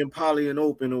guys being poly and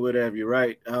open or whatever,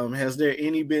 right? Has there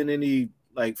been any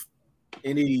how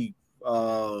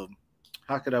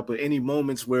could I put, any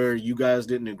moments where you guys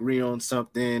didn't agree on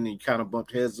something and you kind of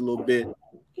bumped heads a little bit?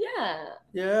 Yeah.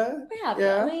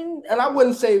 I mean, and I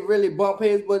wouldn't say really bump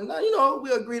heads, but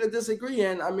we agree to disagree.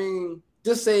 And I mean,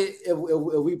 just say if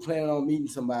we plan on meeting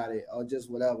somebody or just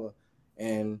whatever,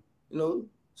 and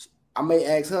I may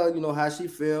ask her, how she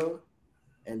feel.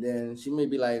 And then she may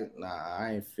be like, nah,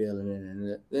 I ain't feeling it.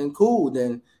 And then cool,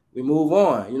 then we move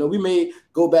on. We may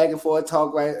go back and forth,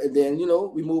 talk, right? And then,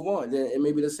 we move on. Then it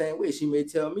may be the same way. She may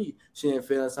tell me she ain't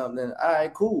feeling something. All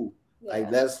right, cool. Yeah. Like,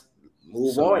 let's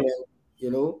move on,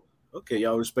 Okay,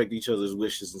 y'all respect each other's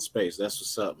wishes and space. That's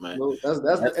what's up, man. That's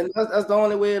the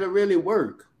only way it'll really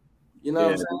work. You know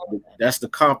what I'm saying? That's the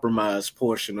compromise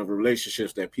portion of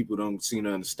relationships that people don't seem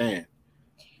to understand.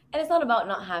 And it's not about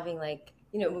not having, like,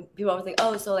 people always think,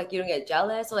 oh, so, like, you don't get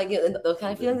jealous, or, like, those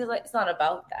kind of feelings. Like, it's not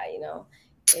about that,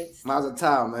 It's Mazel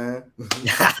Tov, man.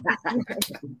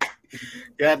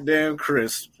 Goddamn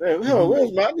Chris. Man,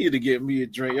 I need to get me a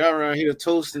drink. Y'all around here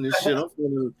toasting this shit. I'm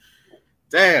feeling,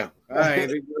 damn. All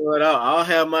right, I'll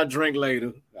have my drink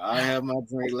later.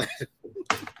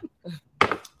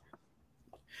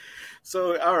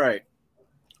 So, all right.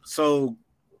 So,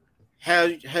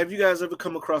 have you guys ever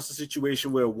come across a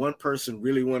situation where one person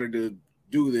really wanted to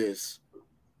do this,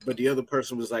 but the other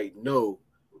person was like, no,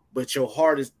 but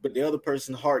the other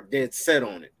person's heart dead set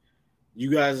on it? You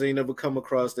guys ain't never come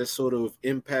across that sort of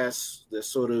impasse, that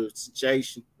sort of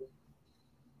situation?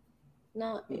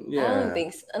 No, I don't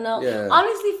think so. No,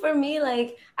 honestly, for me,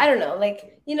 like, I don't know,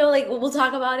 like, like, we'll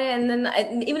talk about it, and then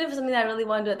even if it's something that I really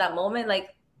want to do at that moment,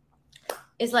 like,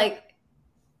 it's like,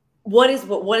 what is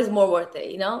more worth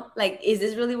it? Like, is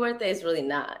this really worth it? It's really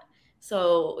not.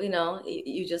 So,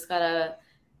 you just gotta,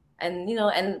 and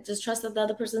and just trust that the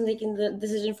other person's making the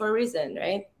decision for a reason,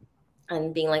 right?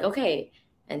 And being like, okay,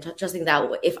 and trusting that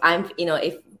if I'm,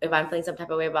 if I'm feeling some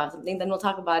type of way about something, then we'll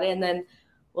talk about it, and then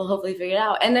we'll hopefully figure it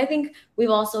out. And I think we've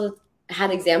also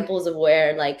had examples of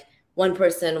where, like, one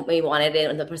person maybe wanted it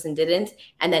and the person didn't,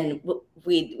 and then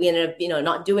we ended up,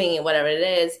 not doing it, whatever it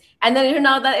is, and then it turned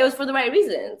out that it was for the right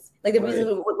reasons, like the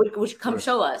reasons would come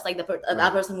show us, like that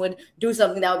person would do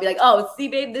something that would be like, oh, see,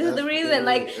 babe, this is the reason,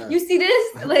 like, you see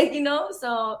this, like,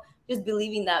 so just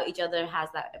believing that each other has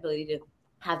that ability to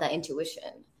have that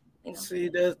intuition. You know? See,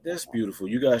 that's beautiful.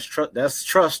 You guys trust. That's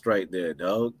trust right there,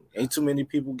 dog. Ain't too many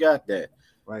people got that.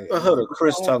 Right. I heard of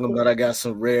Chris talking about I got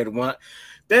some red wine.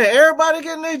 Damn, everybody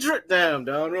getting their drip down,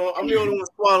 dog. I'm the only one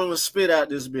swallowing spit out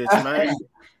this bitch, man.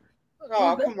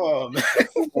 Oh, come on, man.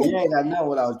 You ain't got nothing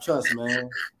without trust, man.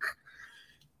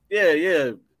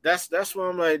 Yeah. That's why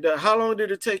I'm like, how long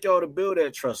did it take y'all to build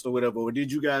that trust or whatever? Or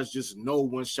did you guys just know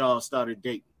once y'all started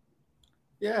dating?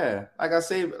 Yeah, like I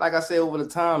say over the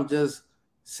time, just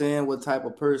saying what type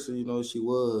of person she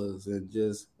was, and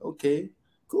just okay,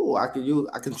 cool. I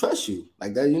can trust you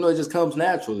like that. It just comes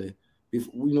naturally.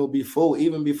 Before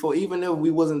even if we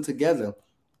wasn't together,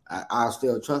 I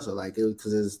still trust her like it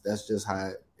because that's just how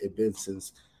it been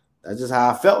since. That's just how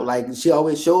I felt. Like she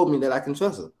always showed me that I can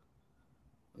trust her.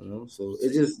 So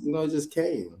it just it just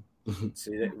came.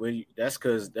 See, that's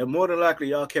because more than likely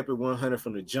y'all kept it 100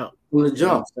 from the jump. From the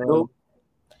jump,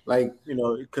 like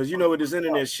because with this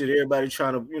internet shit, everybody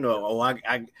trying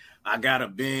to I got a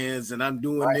Benz and I'm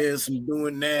doing this and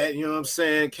doing that. You know what I'm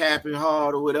saying? Capping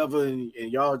hard or whatever, and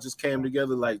y'all just came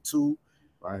together like two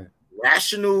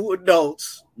rational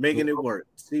adults making it work.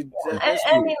 See,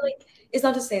 I mean, like it's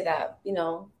not to say that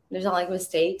there's not like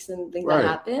mistakes and things that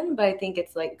happen, but I think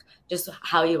it's like just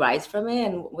how you rise from it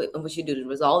and what you do to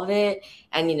resolve it,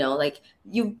 and like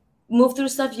you move through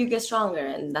stuff, you get stronger,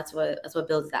 and that's what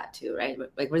builds that too, right?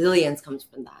 Like resilience comes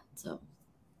from that. So,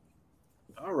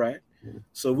 all right.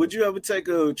 So, would you ever take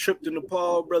a trip to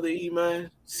Nepal, brother E, man?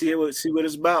 See what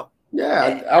it's about?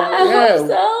 Yeah, I hope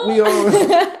so. We all,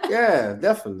 yeah,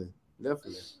 definitely.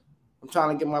 I'm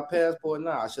trying to get my passport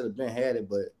now. I should have been had it,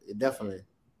 but it definitely.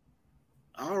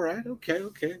 All right, okay.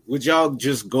 Would y'all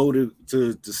just go to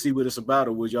see what it's about,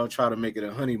 or would y'all try to make it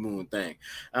a honeymoon thing?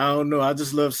 I don't know. I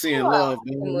just love seeing love.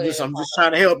 I'm just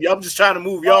trying to help you. I'm just trying to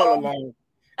move y'all along.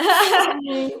 I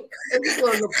mean, if you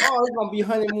go to Nepal, it's gonna be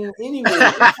honeymoon anyway.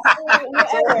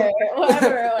 Whatever.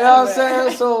 You know what I'm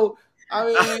saying? So I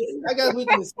mean, I guess we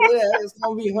can say that it's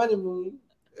gonna be honeymoon.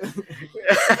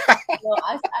 Well,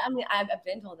 I've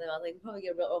been told them I was like, we probably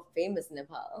get real famous in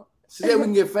Nepal. She said we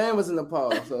can get famous in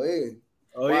Nepal. So hey.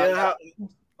 Oh yeah.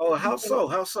 How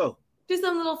so? Do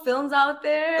some little films out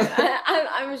there.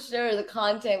 I'm sure the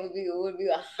content would be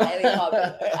highly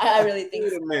popular. I really think.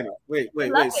 Wait a minute. Wait.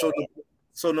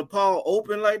 So Nepal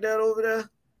open like that over there?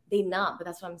 They not, but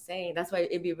that's what I'm saying. That's why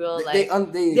it'd be real they're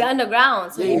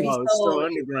underground. So it'd be it's so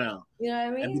underground. You know what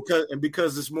I mean? And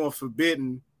because it's more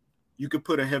forbidden, you could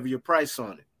put a heavier price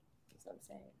on it. That's what I'm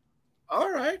saying.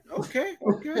 All right. Okay.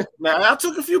 Now I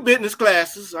took a few business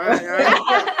classes. All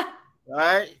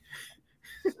right.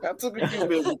 I took a few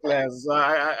business classes.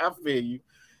 I feel you.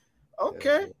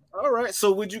 Okay. All right.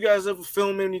 So would you guys ever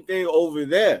film anything over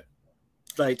there?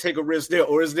 Like take a risk there,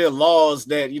 or is there laws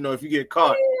that if you get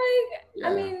caught?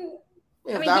 I mean,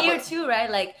 here too,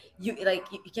 right? Like you can't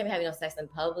be having sex in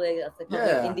public. That's like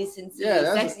public indecency.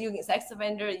 Sex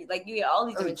offender. Like you get all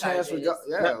these different charges.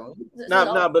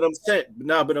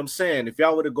 But I'm saying, if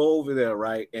y'all were to go over there,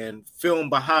 right, and film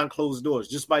behind closed doors,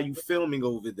 just by you filming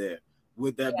over there,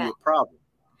 would that be a problem?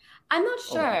 I'm not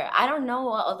sure. I don't know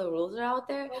what other rules are out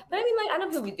there, but I mean, like I know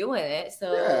people be doing it.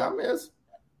 So yeah, I mean,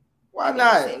 why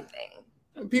not? Same thing.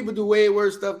 People do way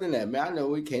worse stuff than that, man. I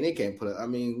know they can't put it. I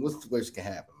mean, what's the worst can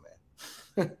happen,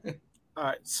 man? All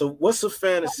right. So, what's a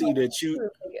fantasy that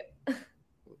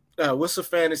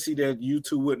you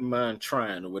two wouldn't mind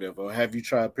trying, or whatever? Or have you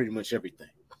tried pretty much everything?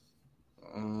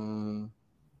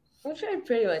 We've tried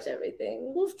pretty much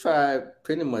everything. We've tried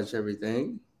pretty much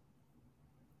everything.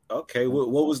 Okay.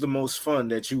 What was the most fun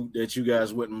that you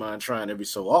guys wouldn't mind trying every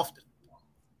so often?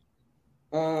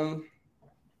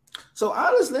 So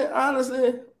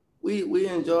honestly, we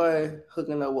enjoy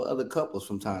hooking up with other couples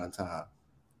from time to time.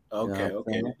 Okay.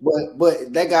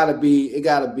 But that gotta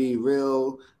be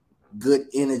real good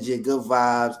energy, good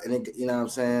vibes, and you know what I'm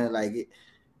saying? Like,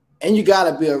 and you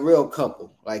gotta be a real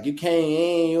couple. Like you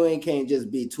can't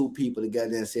just be two people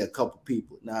together and say a couple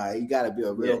people. Nah, you gotta be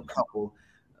a real couple.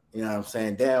 You know what I'm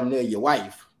saying? Damn near your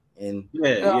wife. And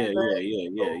yeah.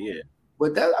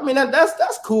 But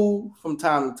that's cool from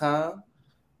time to time.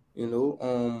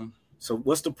 So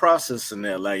what's the process in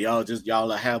there? Like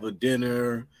y'all have a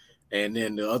dinner, and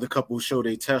then the other couple show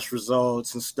their test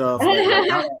results and stuff. Like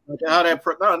how that?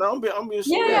 I'm being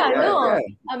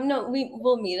no, we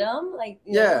will meet them. Like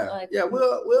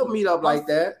we'll meet up like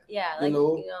that. Yeah, like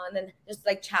and then just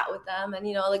like chat with them, and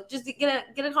like just to get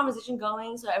a conversation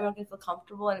going, so everyone can feel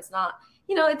comfortable, and it's not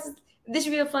this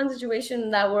should be a fun situation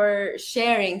that we're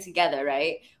sharing together,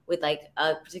 right? With like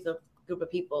a particular group of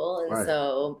people, and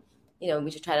so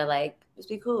we should try to like just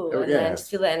be cool and then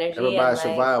just feel the energy. Everybody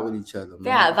should vibe with each other, man.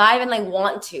 Yeah, vibe and like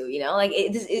want to, like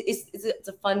it's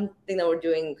a fun thing that we're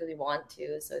doing because we want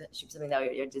to. So it should be something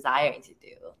that you're desiring to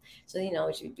do. So we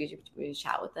should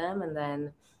chat with them, and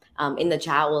then in the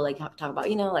chat we'll like talk about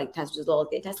like test results,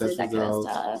 get tested, that kind of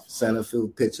stuff. Send a few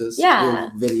pictures,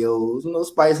 videos,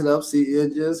 spice it up, see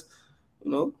it, just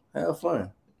have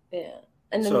fun. Yeah,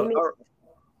 and then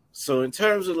so in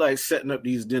terms of like setting up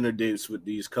these dinner dates with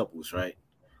these couples, right?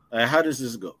 Like, how does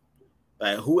this go?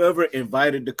 Like, whoever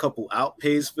invited the couple out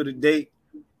pays for the date,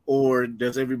 or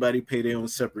does everybody pay their own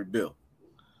separate bill?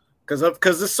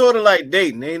 Because it's sort of like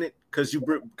dating, ain't it? All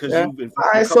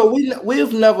right, so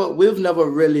we've never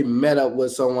really met up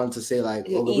with someone to say like,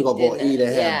 we're gonna go eat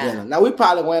and have dinner. Now we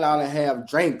probably went out and have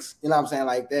drinks, you know what I'm saying,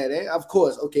 like that. And of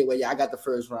course, okay, well, I got the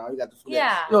first round, you got the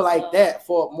like that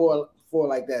for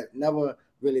like that. Never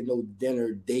really no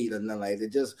dinner date or nothing like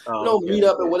that. Just meet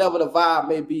up and whatever the vibe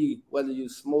may be, whether you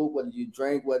smoke, whether you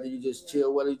drink, whether you just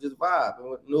chill, whether you just vibe.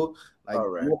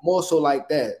 More so like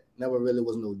that. Never really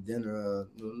was no dinner,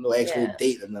 no actual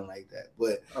date or nothing like that.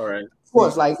 But of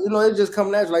course, like it just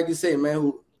comes natural, like you say,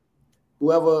 man.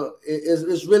 Whoever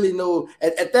is really no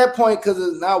at that point, because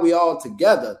now we all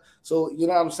together. So you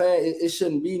know what I'm saying. It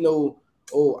shouldn't be no.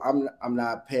 Oh, I'm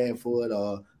not paying for it,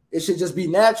 or it should just be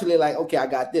naturally like, okay, I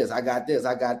got this, and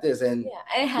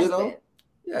it has been.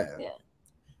 Yeah.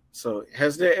 So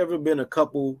has there ever been a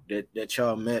couple that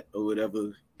y'all met or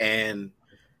whatever, and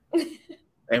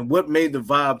what made the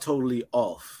vibe totally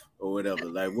off or whatever?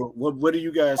 Like what do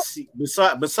you guys see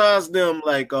besides them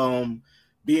like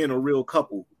being a real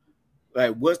couple?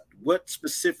 Like what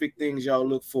specific things y'all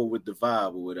look for with the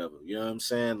vibe or whatever? You know what I'm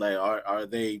saying? Like are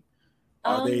they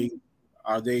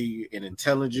an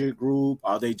intelligent group?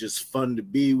 Are they just fun to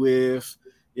be with?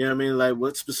 You know what I mean? Like,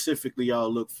 what specifically y'all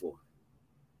look for?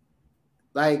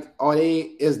 Like,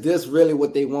 is this really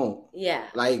what they want? Yeah.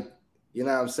 Like, you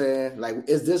know what I'm saying? Like,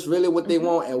 is this really what they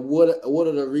want? And what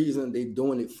are the reasons they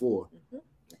doing it for? Mm-hmm.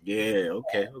 Yeah,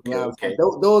 okay.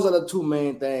 Those are the two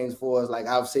main things for us. Like,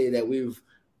 I've said that we've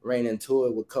ran into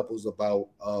it with couples about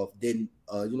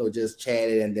just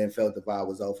chatted and then felt the vibe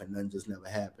was off and nothing just never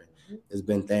happened. It's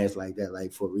been things like that,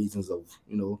 like for reasons of,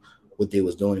 what they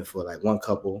was doing it for. Like one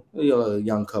couple, a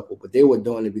young couple, but they were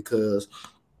doing it because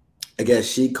I guess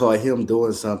she caught him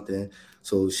doing something.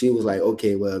 So she was like,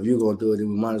 okay, well, if you're going to do it, then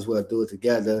we might as well do it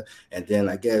together. And then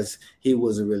I guess he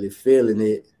wasn't really feeling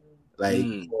it, like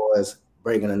was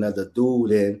bringing another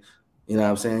dude in. You know what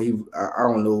I'm saying? I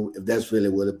don't know if that's really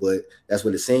what but that's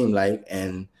what it seemed like.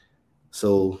 And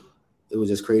so it was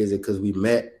just crazy because we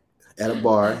met at a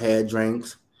bar, had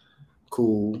drinks,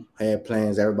 cool, had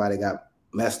plans. Everybody got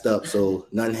messed up, so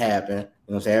nothing happened.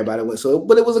 You know what I'm saying? Everybody went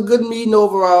but it was a good meeting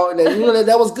overall. And then,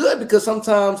 that was good because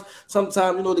sometimes,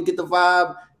 to get the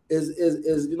vibe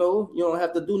is you don't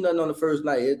have to do nothing on the first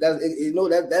night.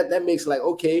 That makes like,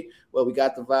 okay, well, we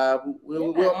got the vibe. We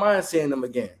don't mind seeing them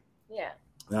again. Yeah.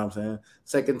 You know what I'm saying?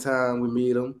 Second time we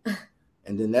meet them,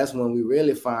 and then that's when we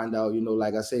really find out,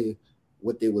 like I say,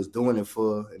 what they was doing it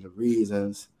for and the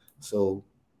reasons. So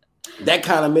that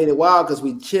kind of made it wild because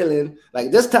we chilling.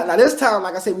 Like this time,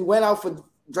 like I said, we went out for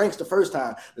drinks the first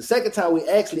time. The second time, we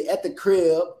actually at the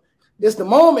crib. It's the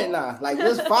moment now. Like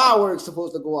this fireworks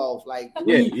supposed to go off. Like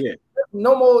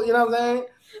no more. You know what I'm saying?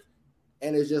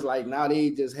 And it's just like now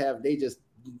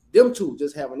them two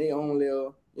just having their own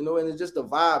little, and it's just the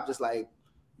vibe. Just like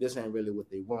this ain't really what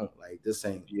they want. Like this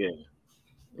ain't. Yeah.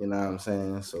 You know what I'm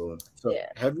saying? So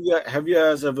have you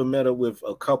guys ever met up with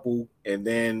a couple and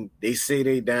then they say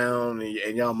they down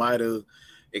and y'all might have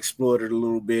explored it a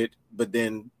little bit, but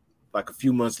then like a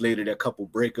few months later that couple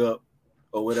break up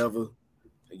or whatever?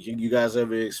 You guys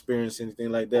ever experienced anything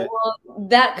like that? Well,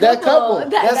 that same couple.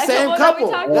 Look, that's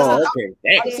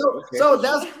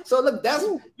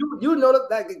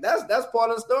that's part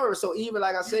of the story. So even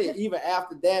like I say, even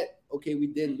after that, okay, we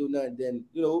didn't do nothing. Then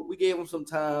we gave them some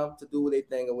time to do what they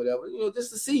think or whatever,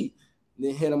 just to see. And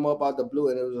then hit them up out the blue,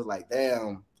 and it was just like,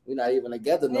 damn, we're not even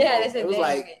together no more. It was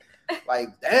like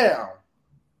damn,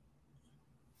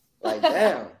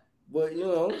 but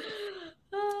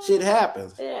shit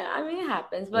happens. Yeah, I mean it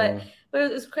happens, but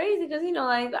it's crazy because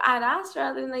like I'd asked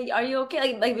her, like, "Are you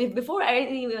okay?" Like before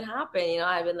anything even happened,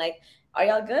 I've been like, "Are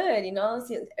y'all good?" Or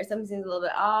something seems a little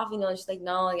bit off. She's like,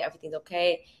 "No, like everything's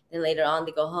okay." Then later on,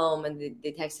 they go home and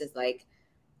they text us like,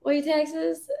 "What you text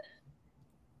us?"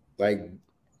 Did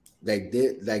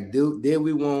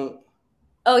we want?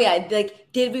 Oh yeah, like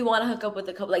did we want to hook up with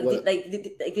the couple?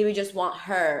 Did we just want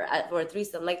her for a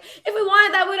threesome? Like if we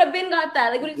wanted that, we'd have been got that.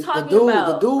 Like what are you talking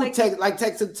about? The dude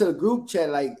texted to the group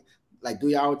chat like like, are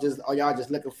y'all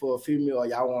just looking for a female, or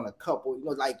y'all want a couple? You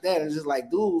know, like that. It's just like,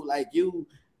 dude, like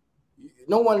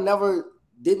no one never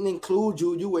didn't include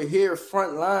you. You were here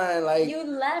front line, like you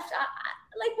left.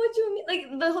 Like, what you mean?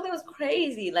 Like, the whole thing was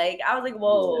crazy. Like, I was like,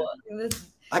 whoa. Yeah.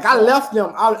 Like, I left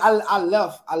them.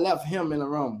 I left him in the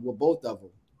room with both of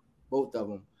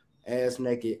them, ass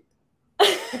naked.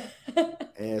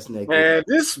 Ass naked. Man,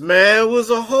 this man was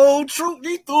a whole troop.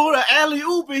 He threw the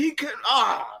alley-oop and he couldn't.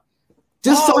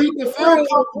 Just so he can feel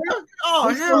comfortable.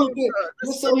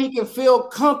 Just so he can feel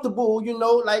comfortable, you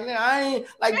know. Like, I ain't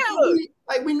like,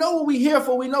 we know what we here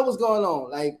for. We know what's going on.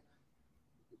 Like,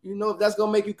 you know, if that's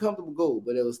gonna make you comfortable, go.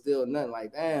 But it was still nothing.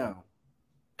 Like, damn.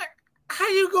 How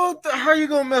you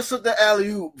gonna mess up the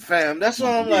alley-oop, fam? That's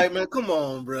why I'm like, man, come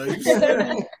on, bro.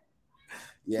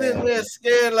 Sitting there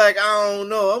scared, like, I don't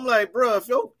know. I'm like, bro,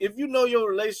 if you know your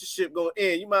relationship gonna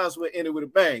end, you might as well end it with a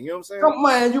bang. You know what I'm saying? Come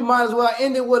on, you might as well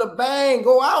end it with a bang.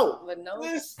 Go out.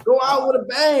 Go out with a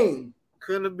bang.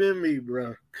 Couldn't have been me,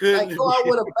 bro. Go out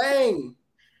with a bang.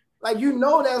 Like, you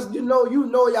know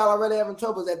y'all already having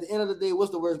troubles. At the end of the day,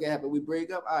 what's the worst gonna happen? We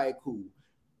break up? All right, cool.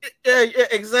 Yeah,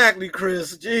 exactly,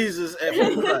 Chris. Jesus,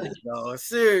 Christ, dog.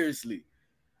 Seriously.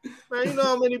 Man, you know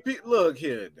how many people look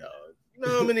here, dog. You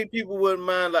know how many people wouldn't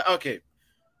mind, like, okay,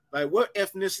 like, what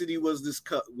ethnicity was this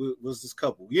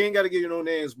couple? You ain't got to give you no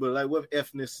names, but like, what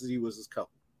ethnicity was this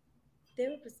couple? They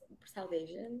were South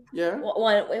Asian. Yeah. What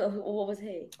was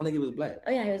he? I think he was black.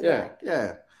 Oh yeah, he was black.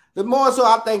 Yeah. The more so,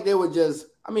 I think they were just.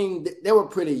 I mean, they were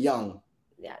pretty young.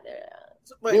 Yeah, they're.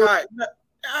 But all right,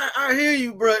 I hear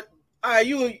you, bro. All right,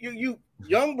 you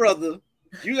young brother,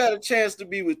 you got a chance to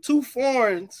be with two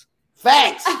foreigners.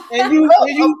 Facts. And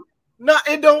you. No,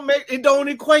 it don't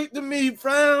equate to me,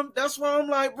 fam. That's why I'm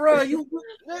like, bro,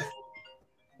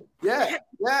 yeah.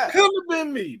 Couldn't have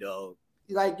been me, dog.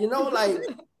 Like, you know, like,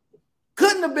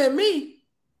 couldn't have been me.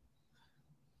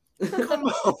 Come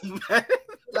on, man.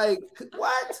 Like,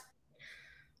 what?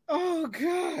 Oh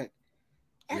God,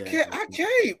 I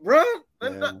can't, bro.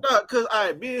 Because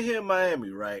being here in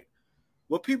Miami, right?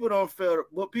 What people fail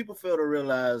to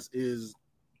realize is,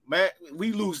 man,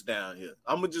 we loose down here.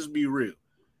 I'm gonna just be real.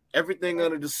 Everything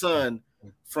under the sun,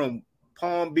 from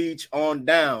Palm Beach on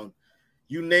down,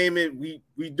 you name it, we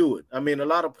do it. I mean, a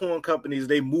lot of porn companies,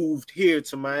 they moved here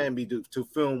to Miami to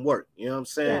film work. You know what I'm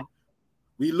saying? Yeah.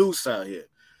 We loose out here.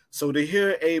 So to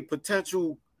hear a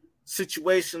potential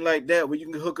situation like that where you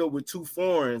can hook up with two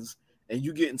foreigners and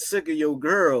you getting sick of your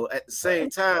girl at the same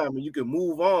time and you can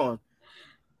move on.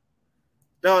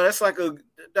 No, that's like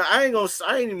I ain't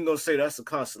even gonna say that's a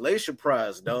consolation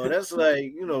prize, dog. That's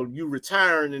like, you know, you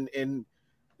retiring and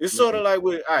it's sort of like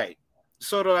when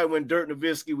Dirk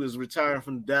Nowitzki was retiring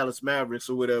from the Dallas Mavericks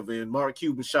or whatever, and Mark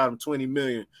Cuban shot him $20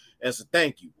 million as a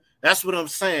thank you. That's what I'm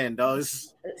saying, dog.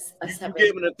 You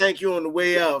giving a thank you on the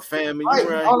way out, fam. And right,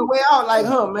 on the way out, like,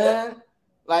 huh, man?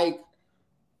 Like,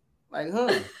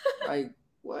 huh? Like,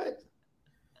 what?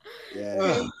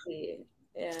 Yeah.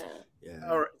 Yeah.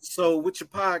 All right. So, with your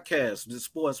podcast, the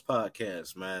sports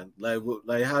podcast, man,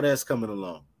 like how that's coming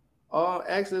along?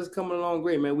 Actually, it's coming along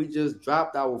great, man. We just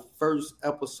dropped our first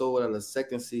episode of the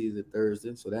second season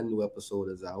Thursday, so that new episode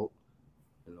is out.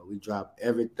 You know, we drop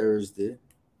every Thursday.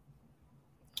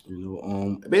 You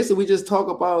know, basically we just talk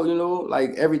about, you know,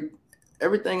 like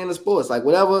everything in the sports, like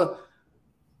whatever's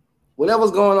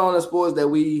going on in sports that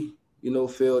we, you know,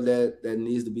 feel that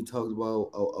needs to be talked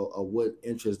about or what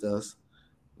interests us.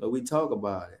 You know, we talk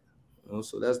about it. You know,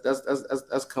 so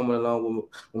that's coming along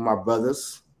with my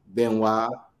brothers,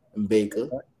 Benoit and Baker.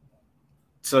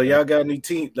 So y'all got any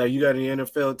team, like you got any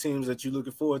NFL teams that you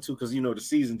looking forward to? Because you know the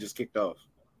season just kicked off.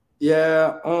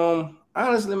 Yeah,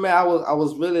 honestly, man, I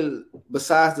was really,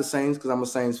 besides the Saints, because I'm a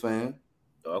Saints fan.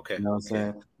 Okay. You know what I'm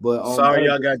saying? But sorry,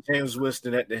 y'all got James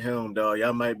Winston at the helm, dog.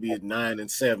 Y'all might be at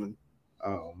 9-7.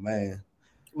 Oh man.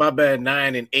 My bad,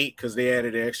 9-8, because they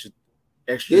added extra.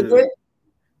 Did they?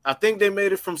 I think they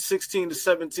made it from 16 to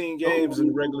 17 games in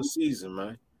the regular season,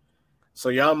 man. So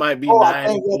y'all might be 9. I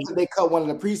think they cut one of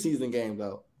the preseason games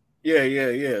though.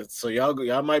 Yeah. So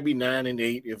y'all might be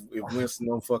 9-8 if Winston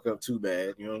don't fuck up too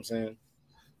bad. You know what I'm saying?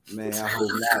 Man, I hope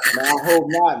not. Man, I hope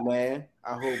not, man.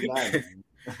 I hope not. Man.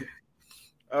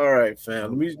 All right,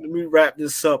 fam. Let me wrap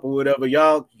this up or whatever.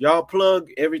 Y'all plug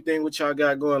everything what y'all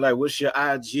got going. Like, what's your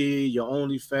IG, your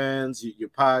OnlyFans, your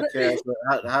podcast?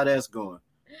 how that's going?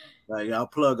 Like, y'all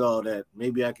plug all that.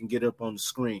 Maybe I can get up on the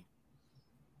screen.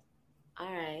 All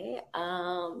right.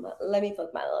 Let me plug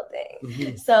my little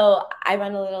thing. So I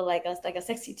run a little like a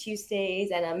Sexy Tuesdays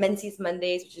and a Menses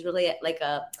Mondays, which is really like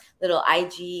a little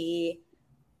IG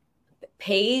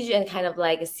page and kind of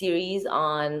like a series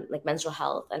on like menstrual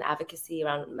health and advocacy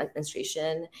around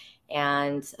menstruation.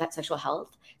 and sexual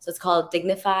health. So it's called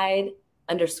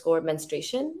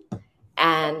dignified_menstruation.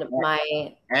 And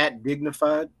my at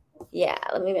dignified. Yeah,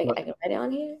 let me I can write it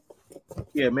on here.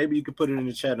 Yeah, maybe you could put it in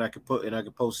the chat, and I could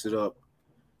post it up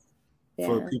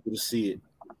for people to see it.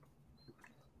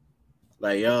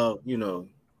 Like y'all, you know.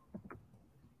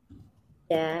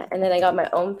 Yeah, and then I got my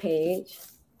own page.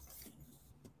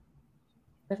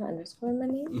 With underscore my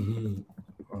name. Mm-hmm.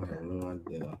 I have no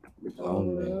idea.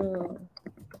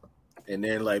 And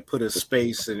then like put a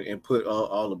space and put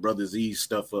all the Brothers E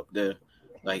stuff up there,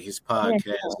 like his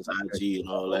podcast, his IG, and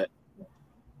all that.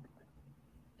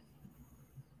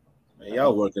 Man,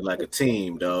 y'all working like a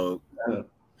team, dog.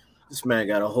 This man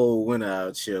got a whole winner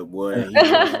out here, boy.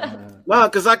 Nah,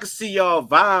 because I can see y'all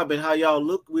vibe and how y'all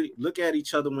look at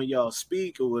each other when y'all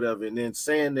speak or whatever, and then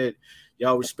saying that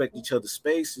y'all respect each other's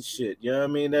space and shit. You know what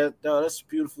I mean? That's a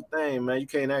beautiful thing, man. You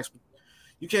can't ask for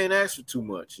too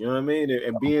much. You know what I mean?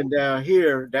 And being down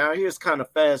here is kind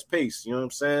of fast paced. You know what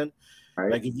I'm saying?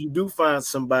 Right. Like if you do find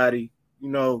somebody, you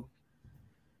know,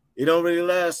 it don't really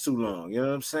last too long. You know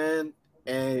what I'm saying?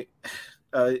 And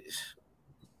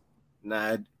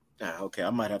okay, I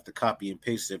might have to copy and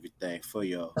paste everything for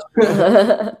y'all.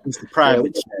 It's the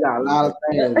private chat. A lot of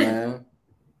things, man.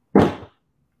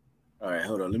 All right,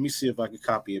 hold on. Let me see if I can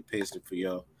copy and paste it for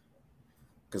y'all.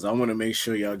 Because I want to make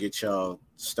sure y'all get y'all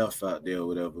stuff out there or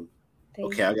whatever.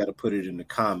 Okay, I got to put it in the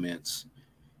comments.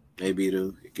 Maybe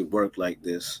it could work like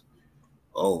this.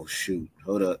 Oh, shoot.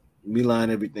 Hold up. Let me line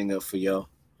everything up for y'all.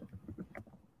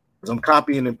 Because I'm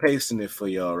copying and pasting it for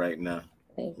y'all right now.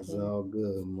 It's all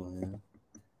good, man.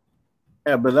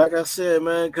 Yeah, but like I said,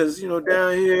 man, because, you know,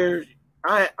 down here,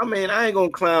 I mean, I ain't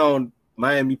going to clown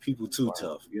Miami people too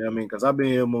tough. You know what I mean? Because I've been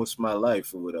here most of my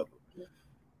life or whatever.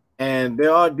 And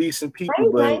there are decent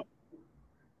people,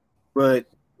 but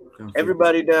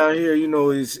everybody down here, you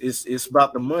know, it's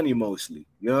about the money mostly.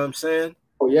 You know what I'm saying?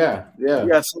 Oh yeah. You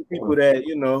got some people that,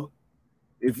 you know,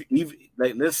 if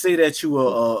like let's say that you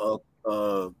are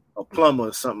a plumber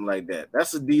or something like that.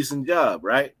 That's a decent job,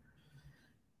 right?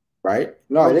 Right?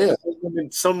 No, it is.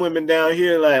 Some women down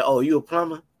here like, oh, you a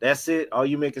plumber? That's it. All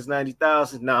you make is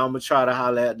 90,000. Now I'm gonna try to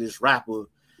holler at this rapper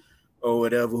or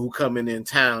whatever who coming in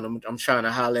town. I'm trying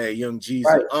to holler at Young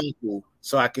Jeezy uncle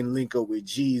so I can link up with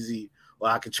Jeezy, or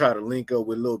I can try to link up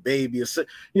with Lil Baby or so.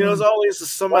 You know, there's always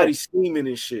somebody scheming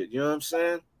and shit. You know what I'm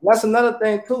saying? That's another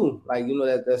thing too. Like, you know,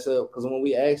 that's because when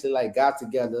we actually like got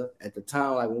together at the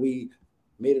time, like when we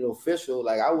made it official,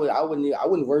 like I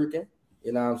wasn't working.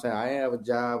 You know what I'm saying? I didn't have a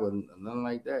job or nothing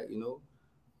like that, you know.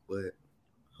 But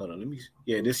hold on, let me.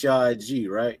 Yeah, this y'all IG,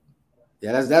 right?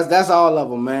 Yeah, that's all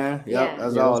of them, man. Yep,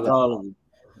 that's all of them.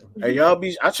 Hey, y'all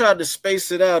I tried to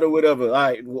space it out or whatever. All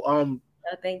right, one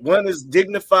is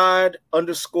dignified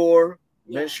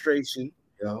 _menstruation.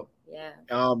 Yep. Yeah.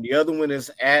 The other one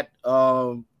is at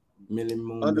Mili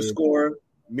Moon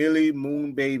Mili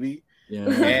Moon Baby. Yeah.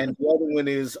 And the other one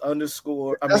is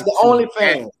 _. That's the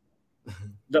OnlyFans.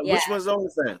 Which one's the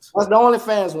OnlyFans? That's the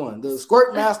OnlyFans one. The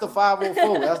Squirt Master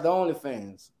 504. That's the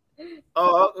OnlyFans.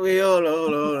 Oh, wait, hold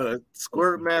on.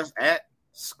 Squirt Master at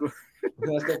Squirt.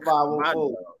 That's the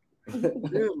 504.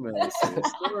 Good man.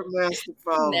 Squirt Master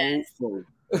 504.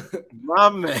 My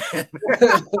man.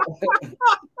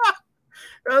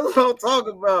 That's what I'm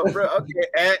talking about, bro.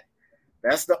 Okay,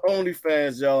 that's the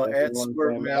OnlyFans, y'all. At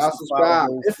Squirt Master. Subscribe.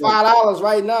 It's $5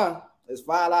 right now. It's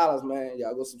 $5, man.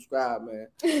 Y'all go subscribe, man.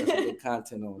 That's some good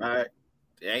content on it. All right.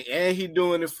 And he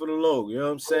doing it for the low. You know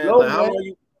what I'm saying? Low,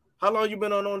 like, how long you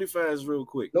been on OnlyFans real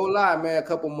quick? No lie, man. A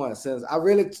couple months since I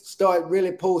really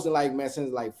started posting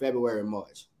since February,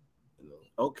 March. You know?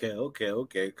 Okay.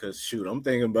 Because shoot, I'm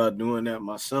thinking about doing that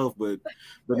myself, but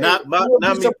not me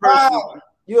personally.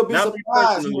 You'll be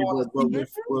surprised.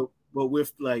 But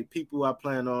with like people I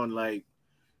plan on like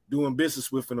doing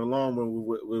business with in the long run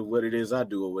with what it is I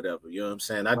do or whatever. You know what I'm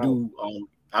saying? I do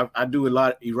I do a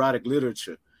lot of erotic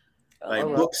literature, like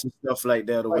books and stuff like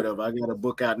that or whatever. I got a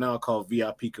book out now called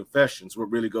VIP Confessions, where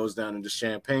it really goes down in the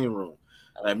champagne room.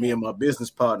 Like me and my business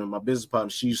partner,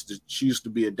 she used to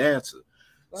be a dancer.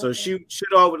 So she'd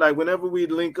always, like, whenever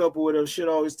we'd link up or whatever, she'd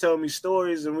always tell me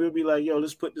stories and we'd be like, yo,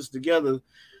 let's put this together.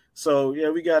 So yeah,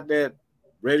 we got that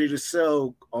ready to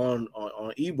sell on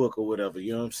ebook or whatever,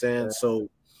 you know what I'm saying? Yeah.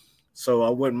 So I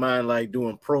wouldn't mind like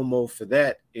doing promo for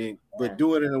that, but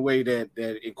do it in a way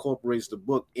that incorporates the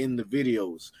book in the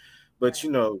videos. But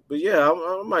I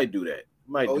might do that.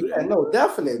 No,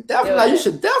 definitely. You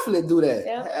should definitely do that.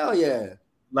 Yeah. Hell yeah.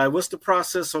 like, what's the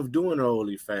process of doing the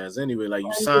OnlyFans anyway? Like,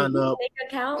 you sign up, make an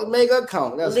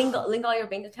account, That's link all your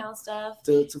bank account stuff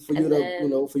for you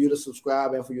to for you to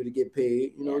subscribe and for you to get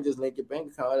paid. Just link your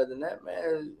bank account. Other than that,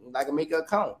 man, like make an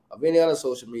account of any other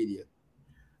social media.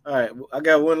 All right, I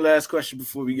got one last question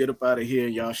before we get up out of here.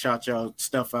 Y'all shout y'all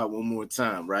stuff out one more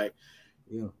time, right?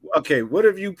 Yeah. Okay, what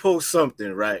if you post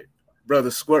something, right,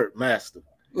 brother Squirt Master,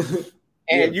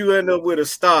 and you end up with a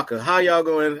stalker? How y'all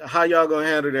gonna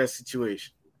handle that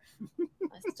situation?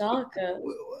 A stalker.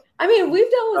 I mean, we've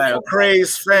dealt with like a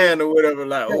crazed fan or whatever.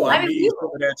 Like, I need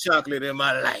some of that chocolate in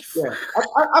my life. Yeah.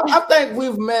 I think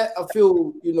we've met a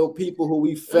few, people who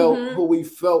we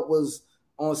felt was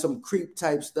on some creep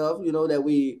type stuff, that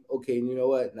we you know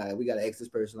what? Nah, we gotta X this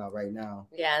person out right now.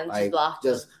 Yeah, and like,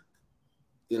 just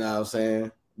you know what I'm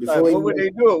saying? Before what were they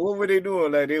doing? What were they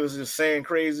doing? Like they was just saying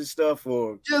crazy stuff,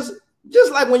 or just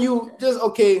like when you as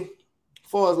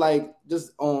far as like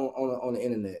just on the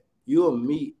internet, you'll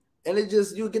meet, and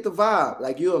you get the vibe.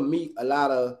 Like you'll meet a lot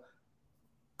of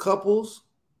couples,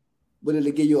 but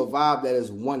it'll give you a vibe that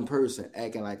is one person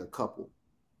acting like a couple.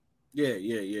 Yeah.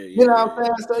 You know what I'm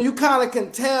saying? So you kind of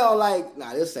can tell, like,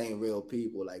 nah, this ain't real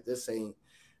people. Like, this ain't,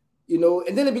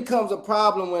 and then it becomes a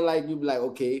problem when, like, you be like,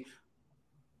 okay,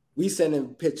 we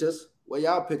sending pictures. Where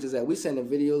y'all pictures at? We sending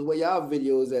videos. Where y'all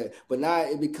videos at? But now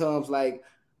it becomes like,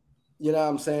 you know what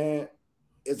I'm saying?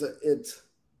 It's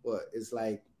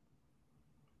like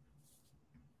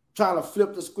trying to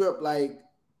flip the script, like,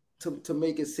 to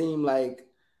make it seem like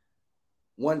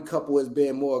one couple is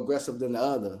being more aggressive than the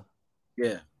other.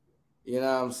 Yeah. You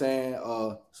know what I'm saying?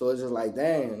 So it's just like,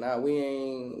 dang, we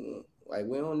ain't, like,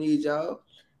 we don't need y'all.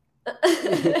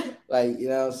 Like, you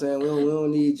know what I'm saying? We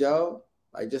don't need y'all.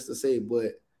 Like, just to say,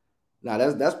 but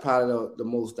that's probably the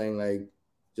most thing, like,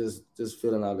 just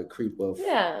feeling out the creep of.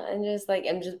 Yeah, and just like,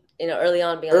 I'm just, early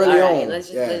on being like, all right,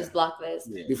 let's just block this.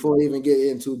 Yeah. Before we even get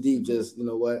in too deep, just, you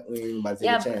know what? We ain't even about to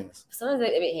take a chance. Sometimes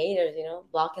they be haters,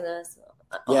 blocking us.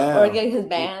 Or getting his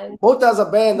banned. Both of us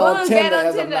are banned on Tinder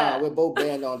as of now. We're both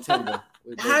banned on Tinder.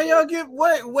 How y'all get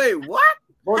wait, what?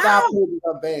 Both our pages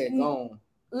are banned. Gone.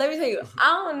 Let me tell you,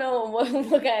 I don't know what kind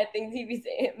of things he be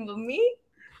saying, but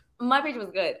my page was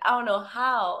good. I don't know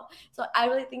how. So I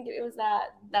really think it was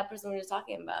that person we were just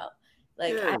talking about.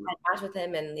 Like I had matched with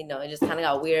him, and it just kind of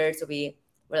got weird. So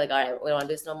we're like, all right, we don't want to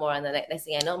do this no more. And then next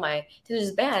thing I know, my Tinder's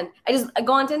just banned. I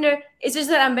go on Tinder. It's just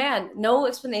that I'm banned. No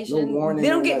explanation. No warning. They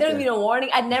don't give me no warning.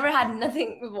 I'd never had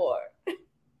nothing before.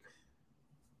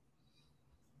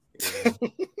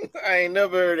 I ain't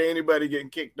never heard of anybody getting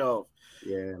kicked off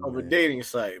of a dating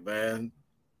site, man.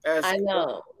 I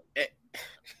know.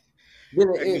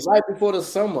 It's right before the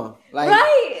summer, like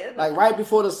right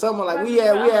before the summer, like we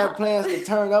had plans to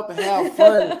turn up and have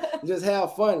fun, just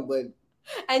have fun, but.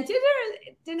 And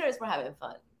Tinder is for having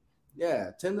fun.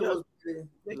 Yeah, Tinder was.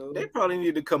 They probably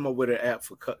need to come up with an app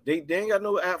for they ain't got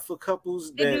no app for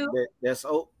couples that's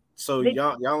old. So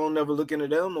y'all don't never look into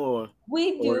them, or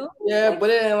we do. Yeah,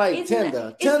 but it ain't like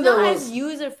Tinder. Tinder was as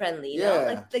user friendly.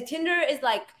 Like Tinder is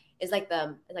like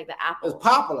the Apple. It's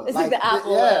popular. It's like the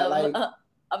Apple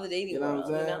of the dating world.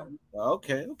 What I'm saying?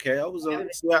 Okay. I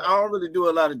don't really do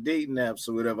a lot of dating apps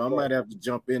or whatever. I might have to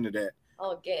jump into that.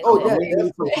 Yeah.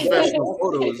 Professional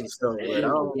photos and stuff, but I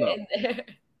don't know.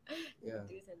 Yeah,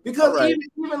 because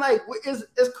even like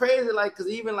it's crazy, like, because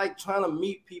even like trying to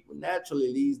meet people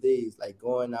naturally these days, like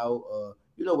going out,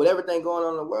 with everything going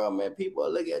on in the world, man, people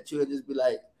will look at you and just be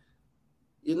like,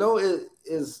 you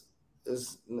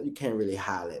can't really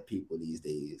holler at people these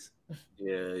days.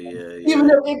 Yeah. Even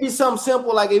if it be something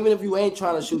simple, like even if you ain't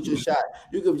trying to shoot your shot,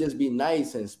 you could just be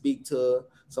nice and speak to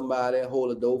somebody,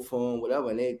 hold a door for them,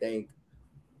 whatever, and they think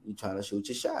you trying to shoot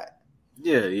your shot.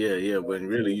 Yeah. But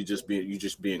really, you just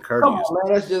being courteous. Come on,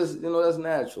 man, that's just that's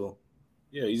natural.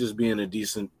 Yeah, you just being a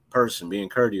decent person, being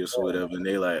courteous or whatever, and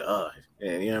they like,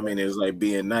 and you know what I mean. It's like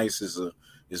being nice is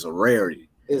a rarity.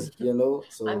 It's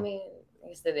so. I mean,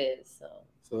 yes, it is.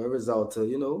 So it results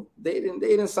to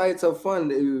dating sites are fun.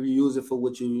 You use it for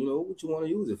what you want to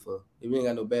use it for. If you ain't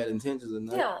got no bad intentions or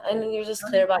nothing. Yeah, and then you're just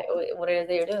clear about what it is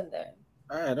that you're doing there.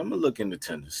 All right, I'm gonna look into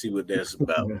Tinder, see what that's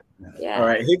about. Yeah. All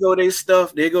right, here go their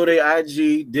stuff. There go their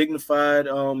IG, dignified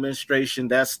menstruation.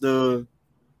 That's for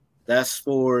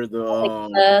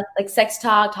the like sex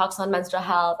talks on menstrual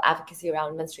health, advocacy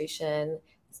around menstruation,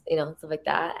 stuff like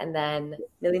that. And then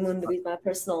Mili Moon Baby is my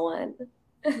personal one.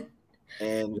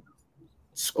 And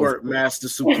Squirt Master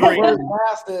Supreme. Squirt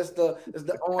Master is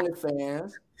the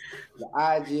OnlyFans. The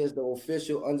IG is the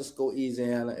official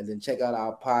 _Eazyana, and then check out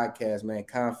our podcast, man.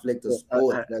 Conflict of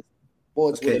Sports. That's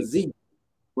sports with a Z.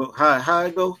 Well, how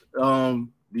I go?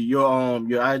 Your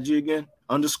IG again?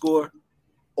 _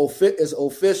 It's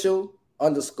official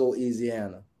 _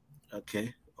 Eazyana.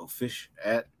 Okay. Official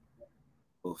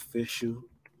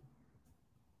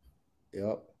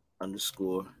Yep.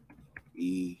 _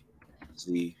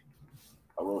 EZ.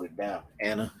 I wrote it down.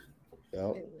 Anna.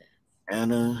 Yep.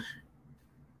 Anna.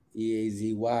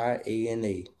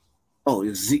 EAZYANA. Oh,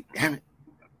 it's Z. Damn it.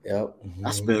 Yep.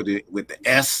 I spelled it with the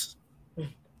S.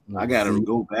 I gotta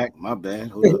go back. My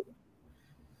bad. Hold up.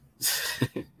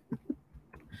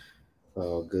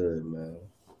 Oh, good, man.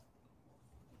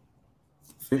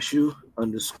 Official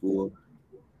 _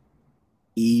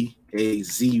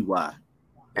 EAZY.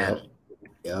 Yep.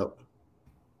 Yep.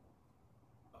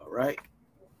 All right.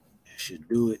 That should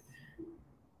do it.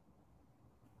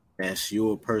 That's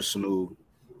your personal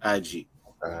IG.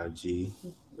 IG.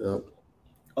 Yep.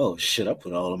 Oh shit! I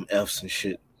put all them F's and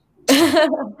shit.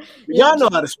 Y'all know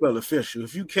how to spell official.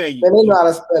 If you can't, Man, they know how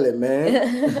to spell it,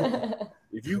 man.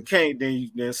 If you can't,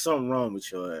 then there's something wrong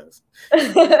with your ass.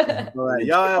 All right,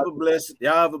 y'all have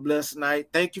a blessed night.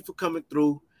 Thank you for coming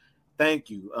through. Thank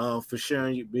you for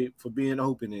sharing, for being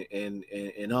open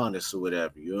and honest or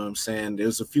whatever. You know what I'm saying?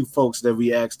 There's a few folks that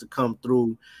we asked to come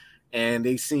through, and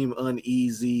they seem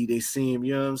uneasy. They seem,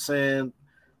 you know what I'm saying,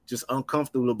 just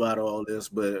uncomfortable about all this.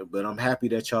 But I'm happy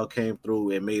that y'all came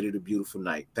through and made it a beautiful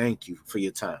night. Thank you for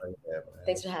your time.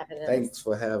 Thanks for having us. Thanks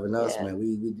for having us, man.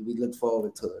 We look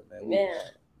forward to it, man.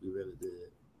 We really did.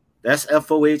 That's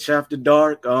FOH After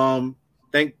Dark.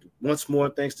 Once more,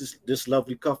 thanks to this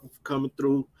lovely couple for coming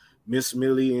through. Miss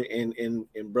Mili and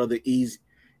brother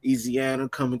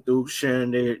Eazyana coming through, sharing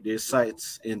their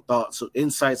insights and thoughts.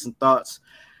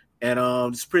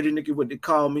 And this pretty nigga, what they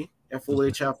call me,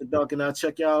 FOH After Dark, and I'll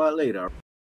check y'all out later.